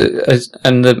 because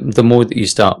the more that you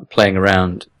start playing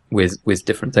around with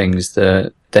different things,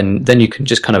 then you can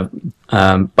just kind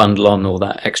of bundle on all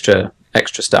that extra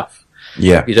stuff.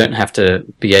 Yeah, you don't have to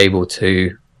be able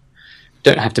to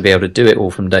do it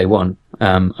all from day one.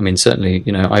 I mean, certainly,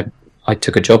 I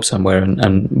took a job somewhere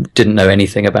and didn't know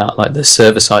anything about like the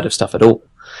server side of stuff at all.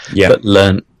 Yeah, but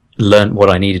learned what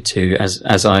I needed to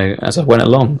as I went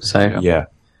along. So yeah.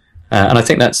 And I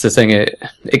think that's the thing.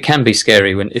 It can be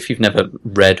scary if you've never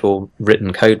read or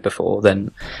written code before.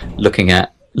 Then looking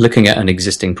at an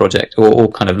existing project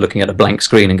or kind of looking at a blank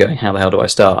screen and going, how the hell do I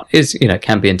start?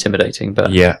 Can be intimidating.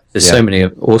 But there's so many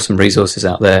awesome resources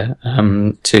out there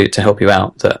to help you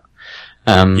out that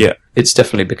it's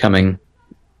definitely becoming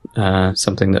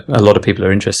something that a lot of people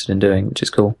are interested in doing, which is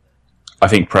cool. I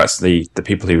think perhaps the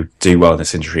people who do well in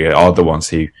this industry are the ones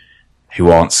who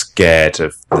aren't scared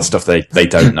of the stuff they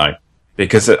don't know,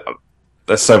 because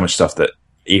there's so much stuff that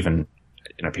even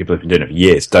people who've been doing it for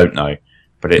years don't know,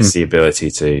 but it's the ability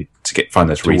to find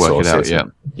those resources. Work it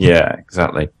out, yeah,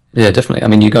 exactly. Yeah, definitely. I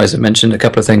mean, you guys have mentioned a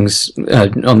couple of things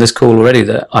on this call already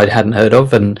that I hadn't heard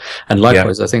of, and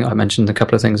likewise, I think I mentioned a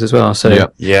couple of things as well. So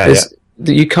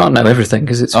you can't know everything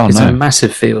because it's a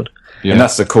massive field. Yeah. And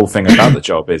that's the cool thing about the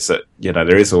job is that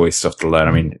there is always stuff to learn.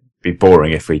 I mean, it'd be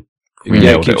boring if we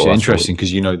it keeps it interesting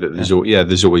because that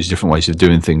there's always different ways of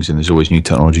doing things, and there's always new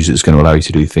technologies that's going to allow you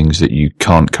to do things that you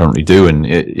can't currently do, and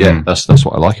that's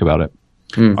what I like about it.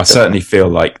 I certainly feel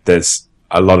like there's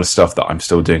a lot of stuff that I'm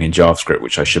still doing in JavaScript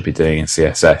which I should be doing in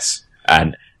CSS,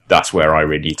 and that's where I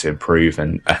really need to improve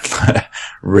and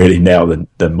really nail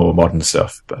the more modern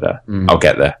stuff, but I'll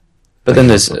get there. But then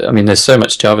there's so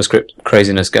much JavaScript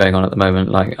craziness going on at the moment.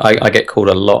 Like I get called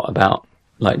a lot about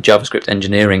like JavaScript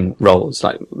engineering roles,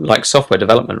 like software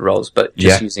development roles, but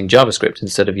just using JavaScript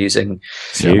instead of using,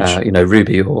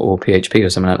 Ruby or PHP or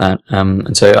something like that.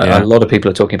 And so a lot of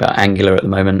people are talking about Angular at the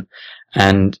moment.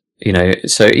 And,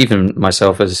 so even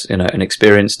myself as, an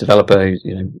experienced developer,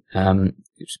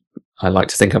 I like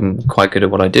to think I'm quite good at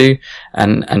what I do.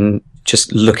 And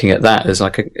just looking at that as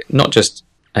like not just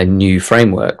a new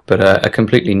framework, but a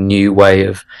completely new way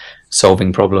of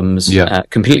solving problems,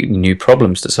 completely new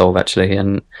problems to solve actually,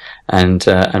 and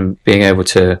being able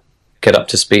to get up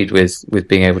to speed with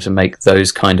being able to make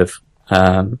those kind of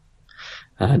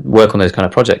work on those kind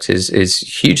of projects is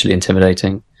hugely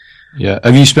intimidating. Yeah.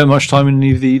 Have you spent much time in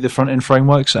any of the front end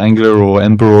frameworks, Angular or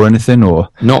Ember or anything, or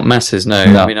not masses? No.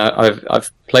 I mean,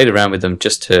 I've played around with them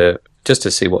just to just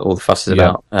to see what all the fuss is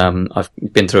about. I've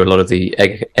been through a lot of the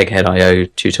Egghead.io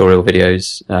tutorial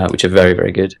videos, which are very,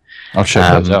 very good. I'll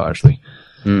check those out, actually.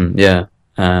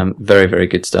 Very, very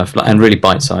good stuff, and really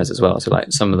bite-sized as well. So,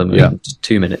 like, some of them are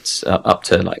 2 minutes up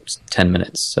to like 10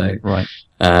 minutes. So,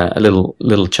 a little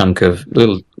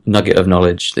nugget of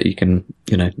knowledge that you can,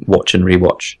 watch and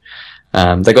rewatch.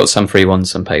 They got some free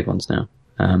ones, some paid ones now.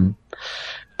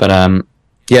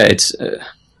 It's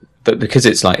but because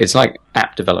it's like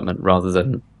app development rather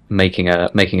than making a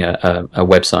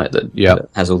website that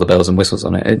has all the bells and whistles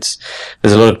on it.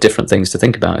 There's a lot of different things to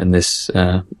think about in this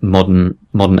modern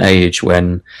age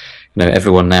when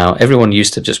everyone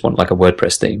used to just want like a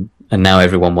WordPress theme, and now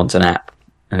everyone wants an app,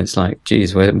 and it's like,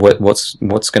 geez, what's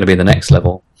going to be the next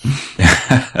level?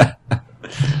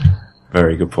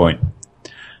 Very good point.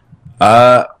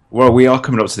 Well, we are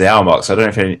coming up to the hour mark, so I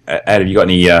don't know if Ed, have you got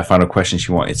any final questions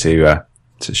you wanted to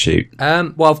shoot?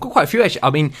 Well, I've got quite a few actually. I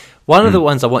mean, one of the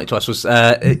ones I wanted to ask was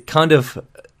kind of,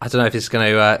 I don't know if it's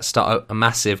going to start a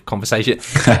massive conversation.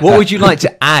 What would you like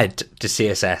to add to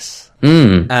CSS?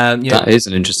 That is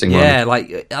an interesting one. Yeah,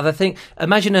 like other thing.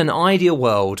 Imagine an ideal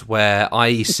world where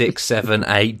IE 6, 7,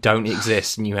 8 don't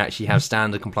exist, and you actually have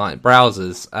standard compliant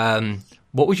browsers.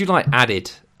 What would you like added?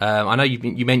 I know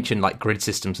you mentioned like grid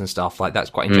systems and stuff. Like that's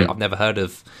quite interesting. I've never heard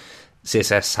of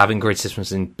CSS having grid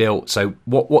systems inbuilt. So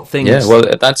what things? Yeah, well,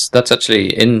 that's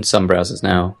actually in some browsers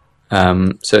now.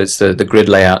 So it's the grid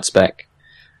layout spec.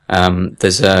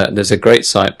 There's a great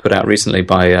site put out recently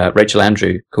by Rachel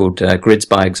Andrew called Grids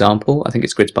by Example. I think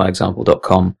it's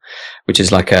gridsbyexample.com, which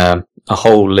is like a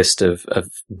whole list of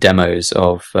demos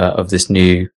of this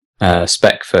new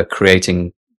spec for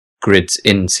creating grids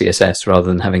in CSS rather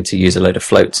than having to use a load of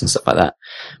floats and stuff like that.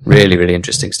 Really, really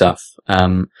interesting stuff.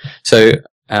 I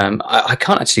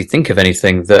can't actually think of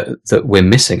anything that we're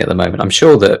missing at the moment. I'm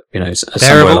sure that,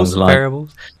 somewhere along the line.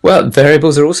 Variables? Well,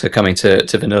 variables are also coming to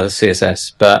vanilla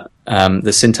CSS, but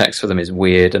the syntax for them is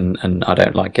weird and I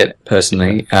don't like it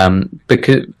personally.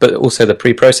 But also the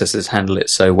preprocessors handle it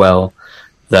so well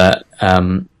that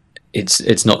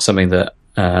it's not something that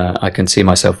I can see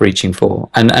myself reaching for,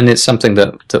 and it's something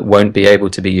that won't be able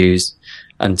to be used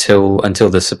until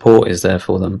the support is there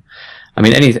for them. I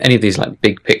mean, any of these like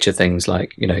big picture things,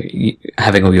 like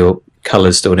having all your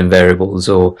colors stored in variables,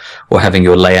 or having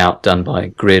your layout done by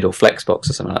Grid or Flexbox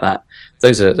or something like that.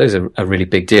 Those are a really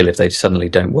big deal if they suddenly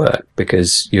don't work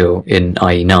because you're in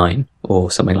IE9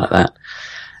 or something like that.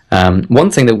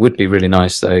 One thing that would be really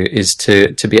nice though is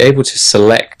to be able to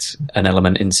select an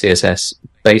element in CSS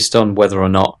based on whether or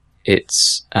not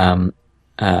it's an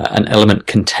element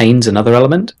contains another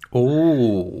element.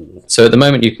 Oh. So at the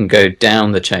moment you can go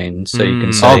down the chain, so you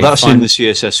can say... Oh, that's in the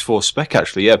CSS4 spec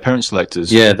actually, yeah, parent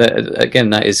selectors. Yeah,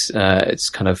 that is, it's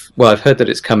kind of... Well, I've heard that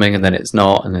it's coming and then it's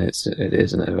not, and then it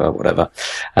is, and whatever.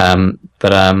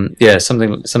 Yeah,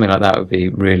 something like that would be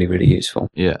really, really useful.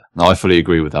 Yeah, no, I fully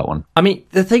agree with that one. I mean,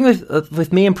 the thing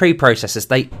with me and preprocessors,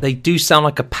 they do sound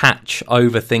like a patch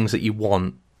over things that you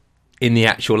want in the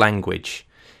actual language.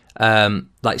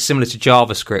 Like similar to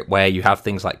JavaScript, where you have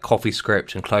things like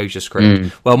CoffeeScript and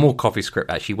ClojureScript. Well, more CoffeeScript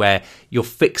actually, where you're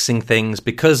fixing things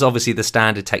because obviously the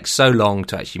standard takes so long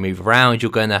to actually move around.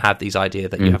 You're going to have these idea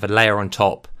that you have a layer on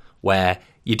top where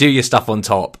you do your stuff on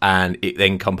top and it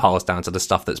then compiles down to the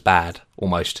stuff that's bad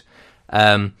almost.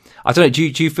 I don't know. Do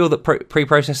you feel that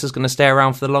preprocessor is going to stay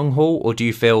around for the long haul, or do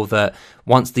you feel that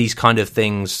once these kind of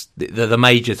things, the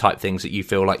major type things that you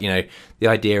feel like, the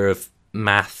idea of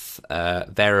math,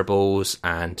 variables,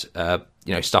 and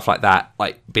stuff like that,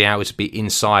 like being able to be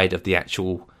inside of the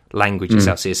actual language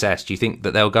itself, CSS, do you think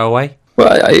that they'll go away?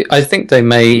 Well, I think they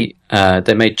may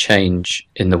change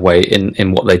in the way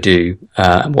in what they do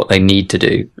and what they need to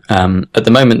do. At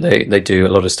the moment, they do a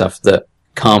lot of stuff that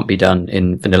can't be done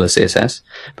in vanilla CSS,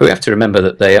 but we have to remember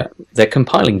that they're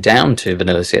compiling down to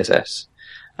vanilla CSS,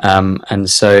 and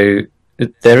so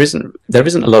there isn't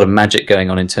a lot of magic going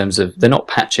on in terms of they're not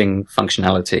patching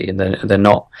functionality, and they're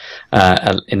not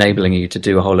enabling you to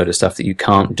do a whole load of stuff that you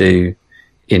can't do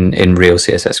in real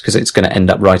CSS, because it's going to end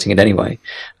up writing it anyway.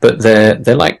 But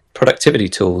they're like productivity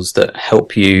tools that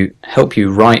help you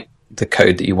write the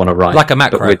code that you want to write, like a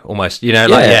macro almost,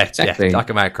 exactly. Like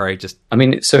a macro. Just, I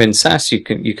mean, so in Sass you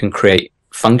can create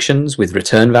functions with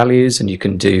return values, and you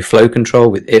can do flow control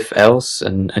with if else,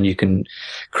 and you can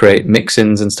create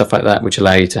mix-ins and stuff like that, which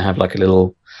allow you to have like a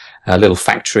little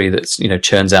factory that's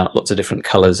churns out lots of different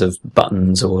colors of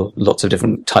buttons, or lots of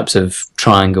different types of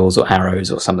triangles or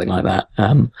arrows or something like that.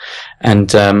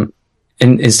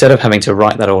 Instead of having to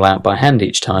write that all out by hand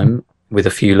each time with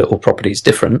a few little properties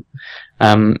different,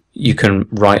 you can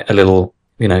write a little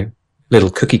little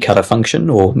cookie cutter function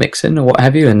or mixin or what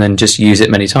have you, and then just use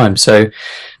it many times. So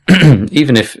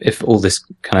even if all this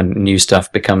kind of new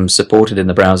stuff becomes supported in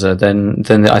the browser, then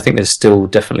I think there's still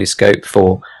definitely scope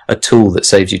for a tool that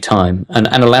saves you time and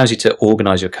allows you to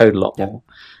organize your code a lot more.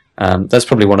 That's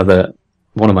probably one of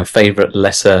my favorite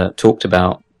lesser talked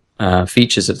about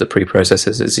features of the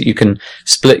preprocessors, is that you can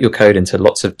split your code into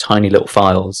lots of tiny little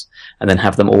files and then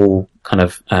have them all kind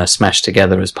of smashed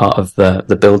together as part of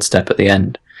the build step at the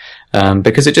end,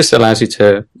 because it just allows you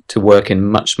to work in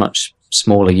much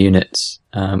smaller units,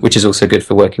 which is also good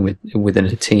for working within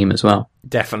a team as well.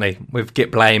 Definitely, with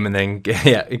Git blame and then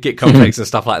Git conflicts and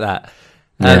stuff like that.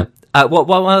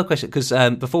 One other question, because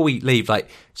before we leave, like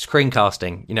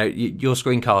screencasting, your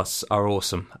screencasts are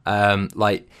awesome.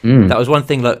 That was one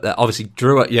thing that obviously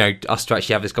drew us to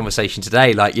actually have this conversation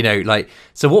today.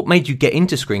 So what made you get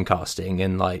into screencasting,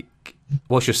 and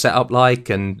what's your setup like,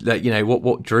 and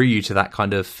what drew you to that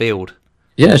kind of field?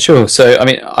 Yeah, sure. So I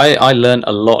mean, I learned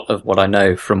a lot of what I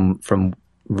know from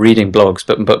reading blogs,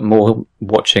 but more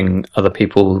watching other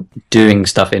people doing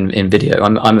stuff in video.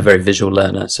 I'm a very visual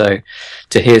learner, so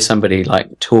to hear somebody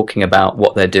talking about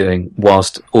what they're doing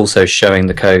whilst also showing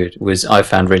the code I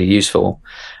found really useful.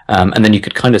 And then you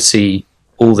could kind of see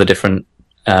all the different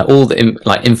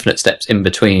infinite steps in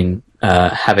between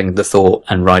having the thought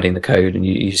and writing the code, and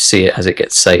you see it as it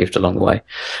gets saved along the way.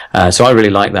 So I really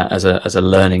like that as a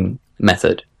learning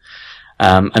method.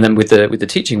 And then with the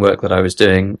teaching work that I was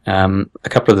doing, a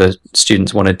couple of the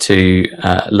students wanted to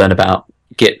learn about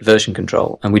Git version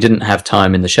control, and we didn't have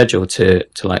time in the schedule to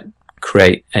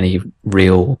create any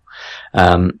real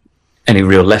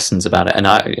lessons about it. And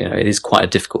it is quite a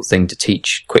difficult thing to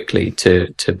teach quickly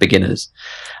to beginners.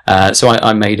 So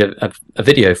I made a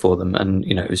video for them, and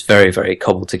it was very, very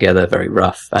cobbled together, very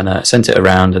rough, and sent it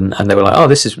around, and they were like, "Oh,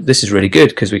 this is really good,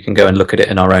 because we can go and look at it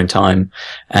in our own time,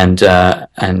 and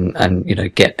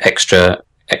get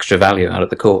extra value out of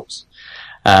the course."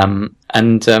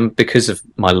 Because of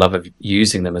my love of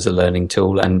using them as a learning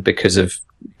tool, and because of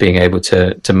being able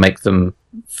to make them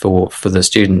for the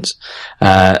students,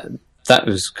 that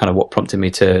was kind of what prompted me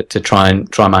to try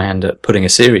my hand at putting a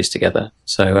series together.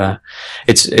 So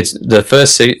it's the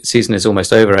first season is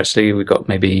almost over. Actually, we've got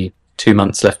maybe 2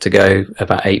 months left to go,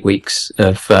 about 8 weeks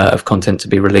of content to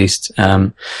be released.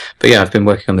 But yeah, I've been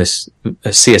working on this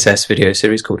CSS video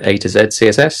series called A to Z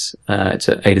CSS. It's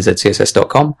at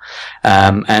atozcss.com,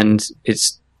 and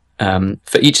it's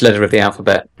for each letter of the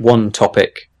alphabet, one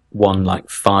topic, one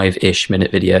 5-ish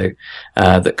minute video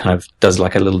that kind of does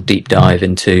a little deep dive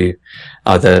into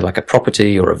either a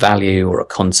property or a value or a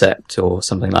concept or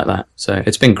something like that. So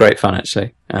it's been great fun,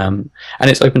 actually, and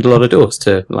it's opened a lot of doors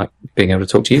to being able to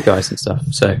talk to you guys and stuff,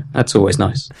 so that's always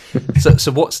nice.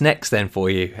 So what's next then for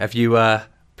you? Have you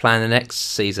planned the next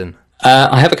season?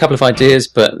 I have a couple of ideas,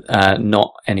 but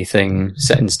not anything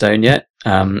set in stone yet.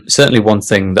 Certainly one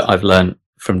thing that I've learned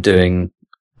from doing,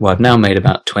 I've now made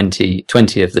about 20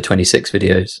 of the 26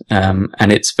 videos,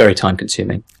 and it's very time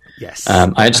consuming. Yes.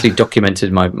 I actually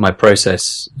documented my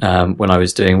process when I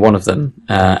was doing one of them,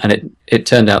 and it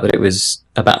turned out that it was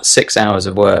about 6 hours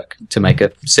of work to make a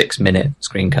 6-minute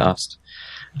screencast.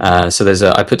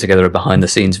 So I put together a behind the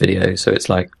scenes video, so it's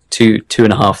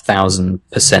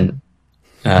 2,500%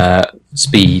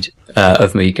 speed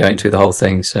of me going through the whole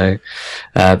thing. So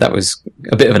that was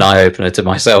a bit of an eye-opener to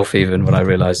myself, even when I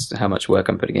realized how much work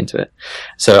I'm putting into it.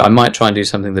 So I might try and do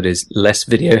something that is less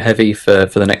video heavy for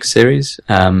the next series,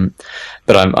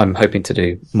 but I'm hoping to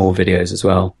do more videos as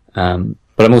well.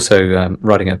 But I'm also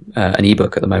writing an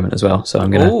ebook at the moment as well, so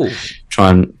I'm going to try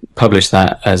and publish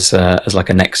that as a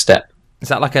next step. Is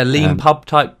that like a lean pub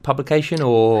type publication,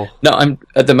 or? No,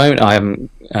 at the moment I am.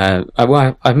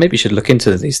 I maybe should look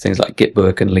into these things like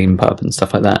Gitbook and Lean Pub and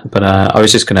stuff like that. But I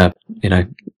was just gonna, put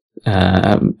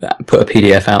a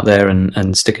PDF out there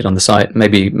and stick it on the site.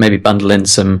 Maybe bundle in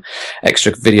some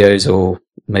extra videos, or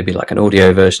maybe an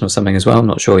audio version or something as well. I'm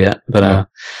not sure yet. But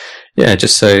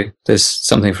just so there's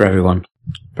something for everyone.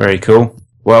 Very cool.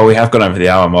 Well, we have gone over the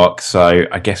hour mark, so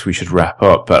I guess we should wrap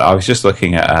up. But I was just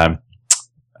looking at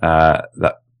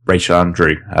that Rachel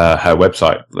Andrew, her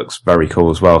website looks very cool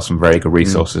as well. Some very good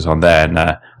resources on there, and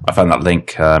I found that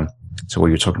link to what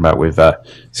you were talking about with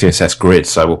CSS Grid,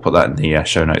 so we'll put that in the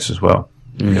show notes as well.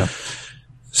 Yeah.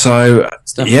 So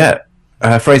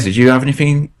Fraser, do you have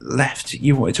anything left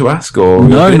you wanted to ask? Or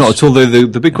no, not at all.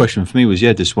 The big question for me was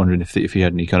just wondering if you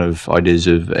had any kind of ideas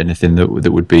of anything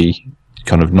that would be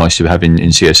kind of nice to have in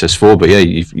CSS4. But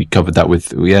you covered that with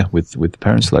the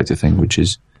parent selector thing, which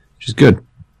is good.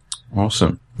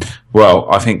 Awesome. Well,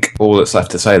 I think all that's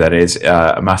left to say then is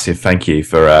a massive thank you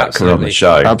for coming on the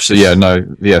show.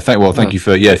 Absolutely, thank you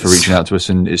for reaching out to us,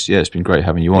 and it's been great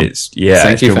having you on.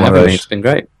 Thank you for having me. It's been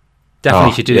great.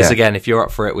 Definitely should do this again if you're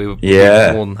up for it. We would be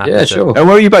more than happy. Yeah, sure. And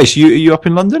where are you based? Are you up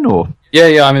in London or?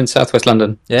 Yeah, I'm in Southwest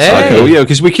London. Yeah, cool. Yeah,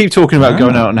 because we keep talking about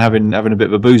going out and having a bit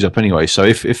of a booze up anyway. So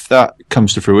if that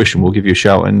comes to fruition, we'll give you a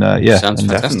shout. And sounds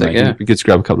fantastic. Yeah, it'd be good to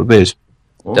grab a couple of beers.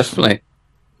 Awesome. Definitely.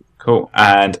 Cool.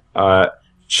 And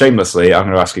shamelessly, I'm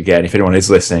going to ask again, if anyone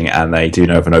is listening and they do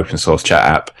know of an open source chat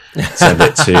app, send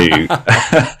it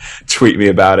to tweet me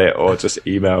about it or just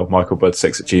email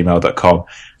michaelbudd6@gmail.com.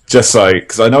 Just so,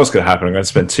 because I know what's going to happen. I'm going to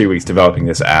spend 2 weeks developing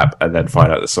this app and then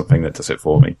find out there's something that does it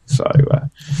for me. So,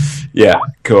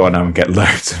 go on and get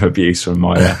loads of abuse from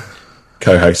my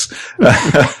co-hosts.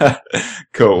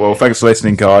 Cool. Well, thanks for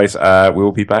listening, guys.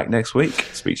 We'll be back next week.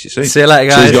 Speak to you soon. See you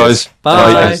later, guys. Cheers, guys.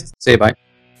 Bye. Bye. See you. Bye.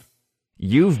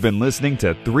 You've been listening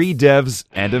to 3 Devs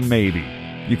and a Maybe.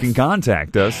 You can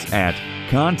contact us at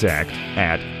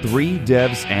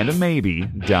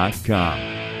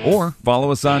contact@3devsandamaybe.com or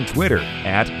follow us on Twitter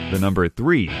at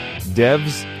 3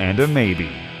 Devs and a Maybe.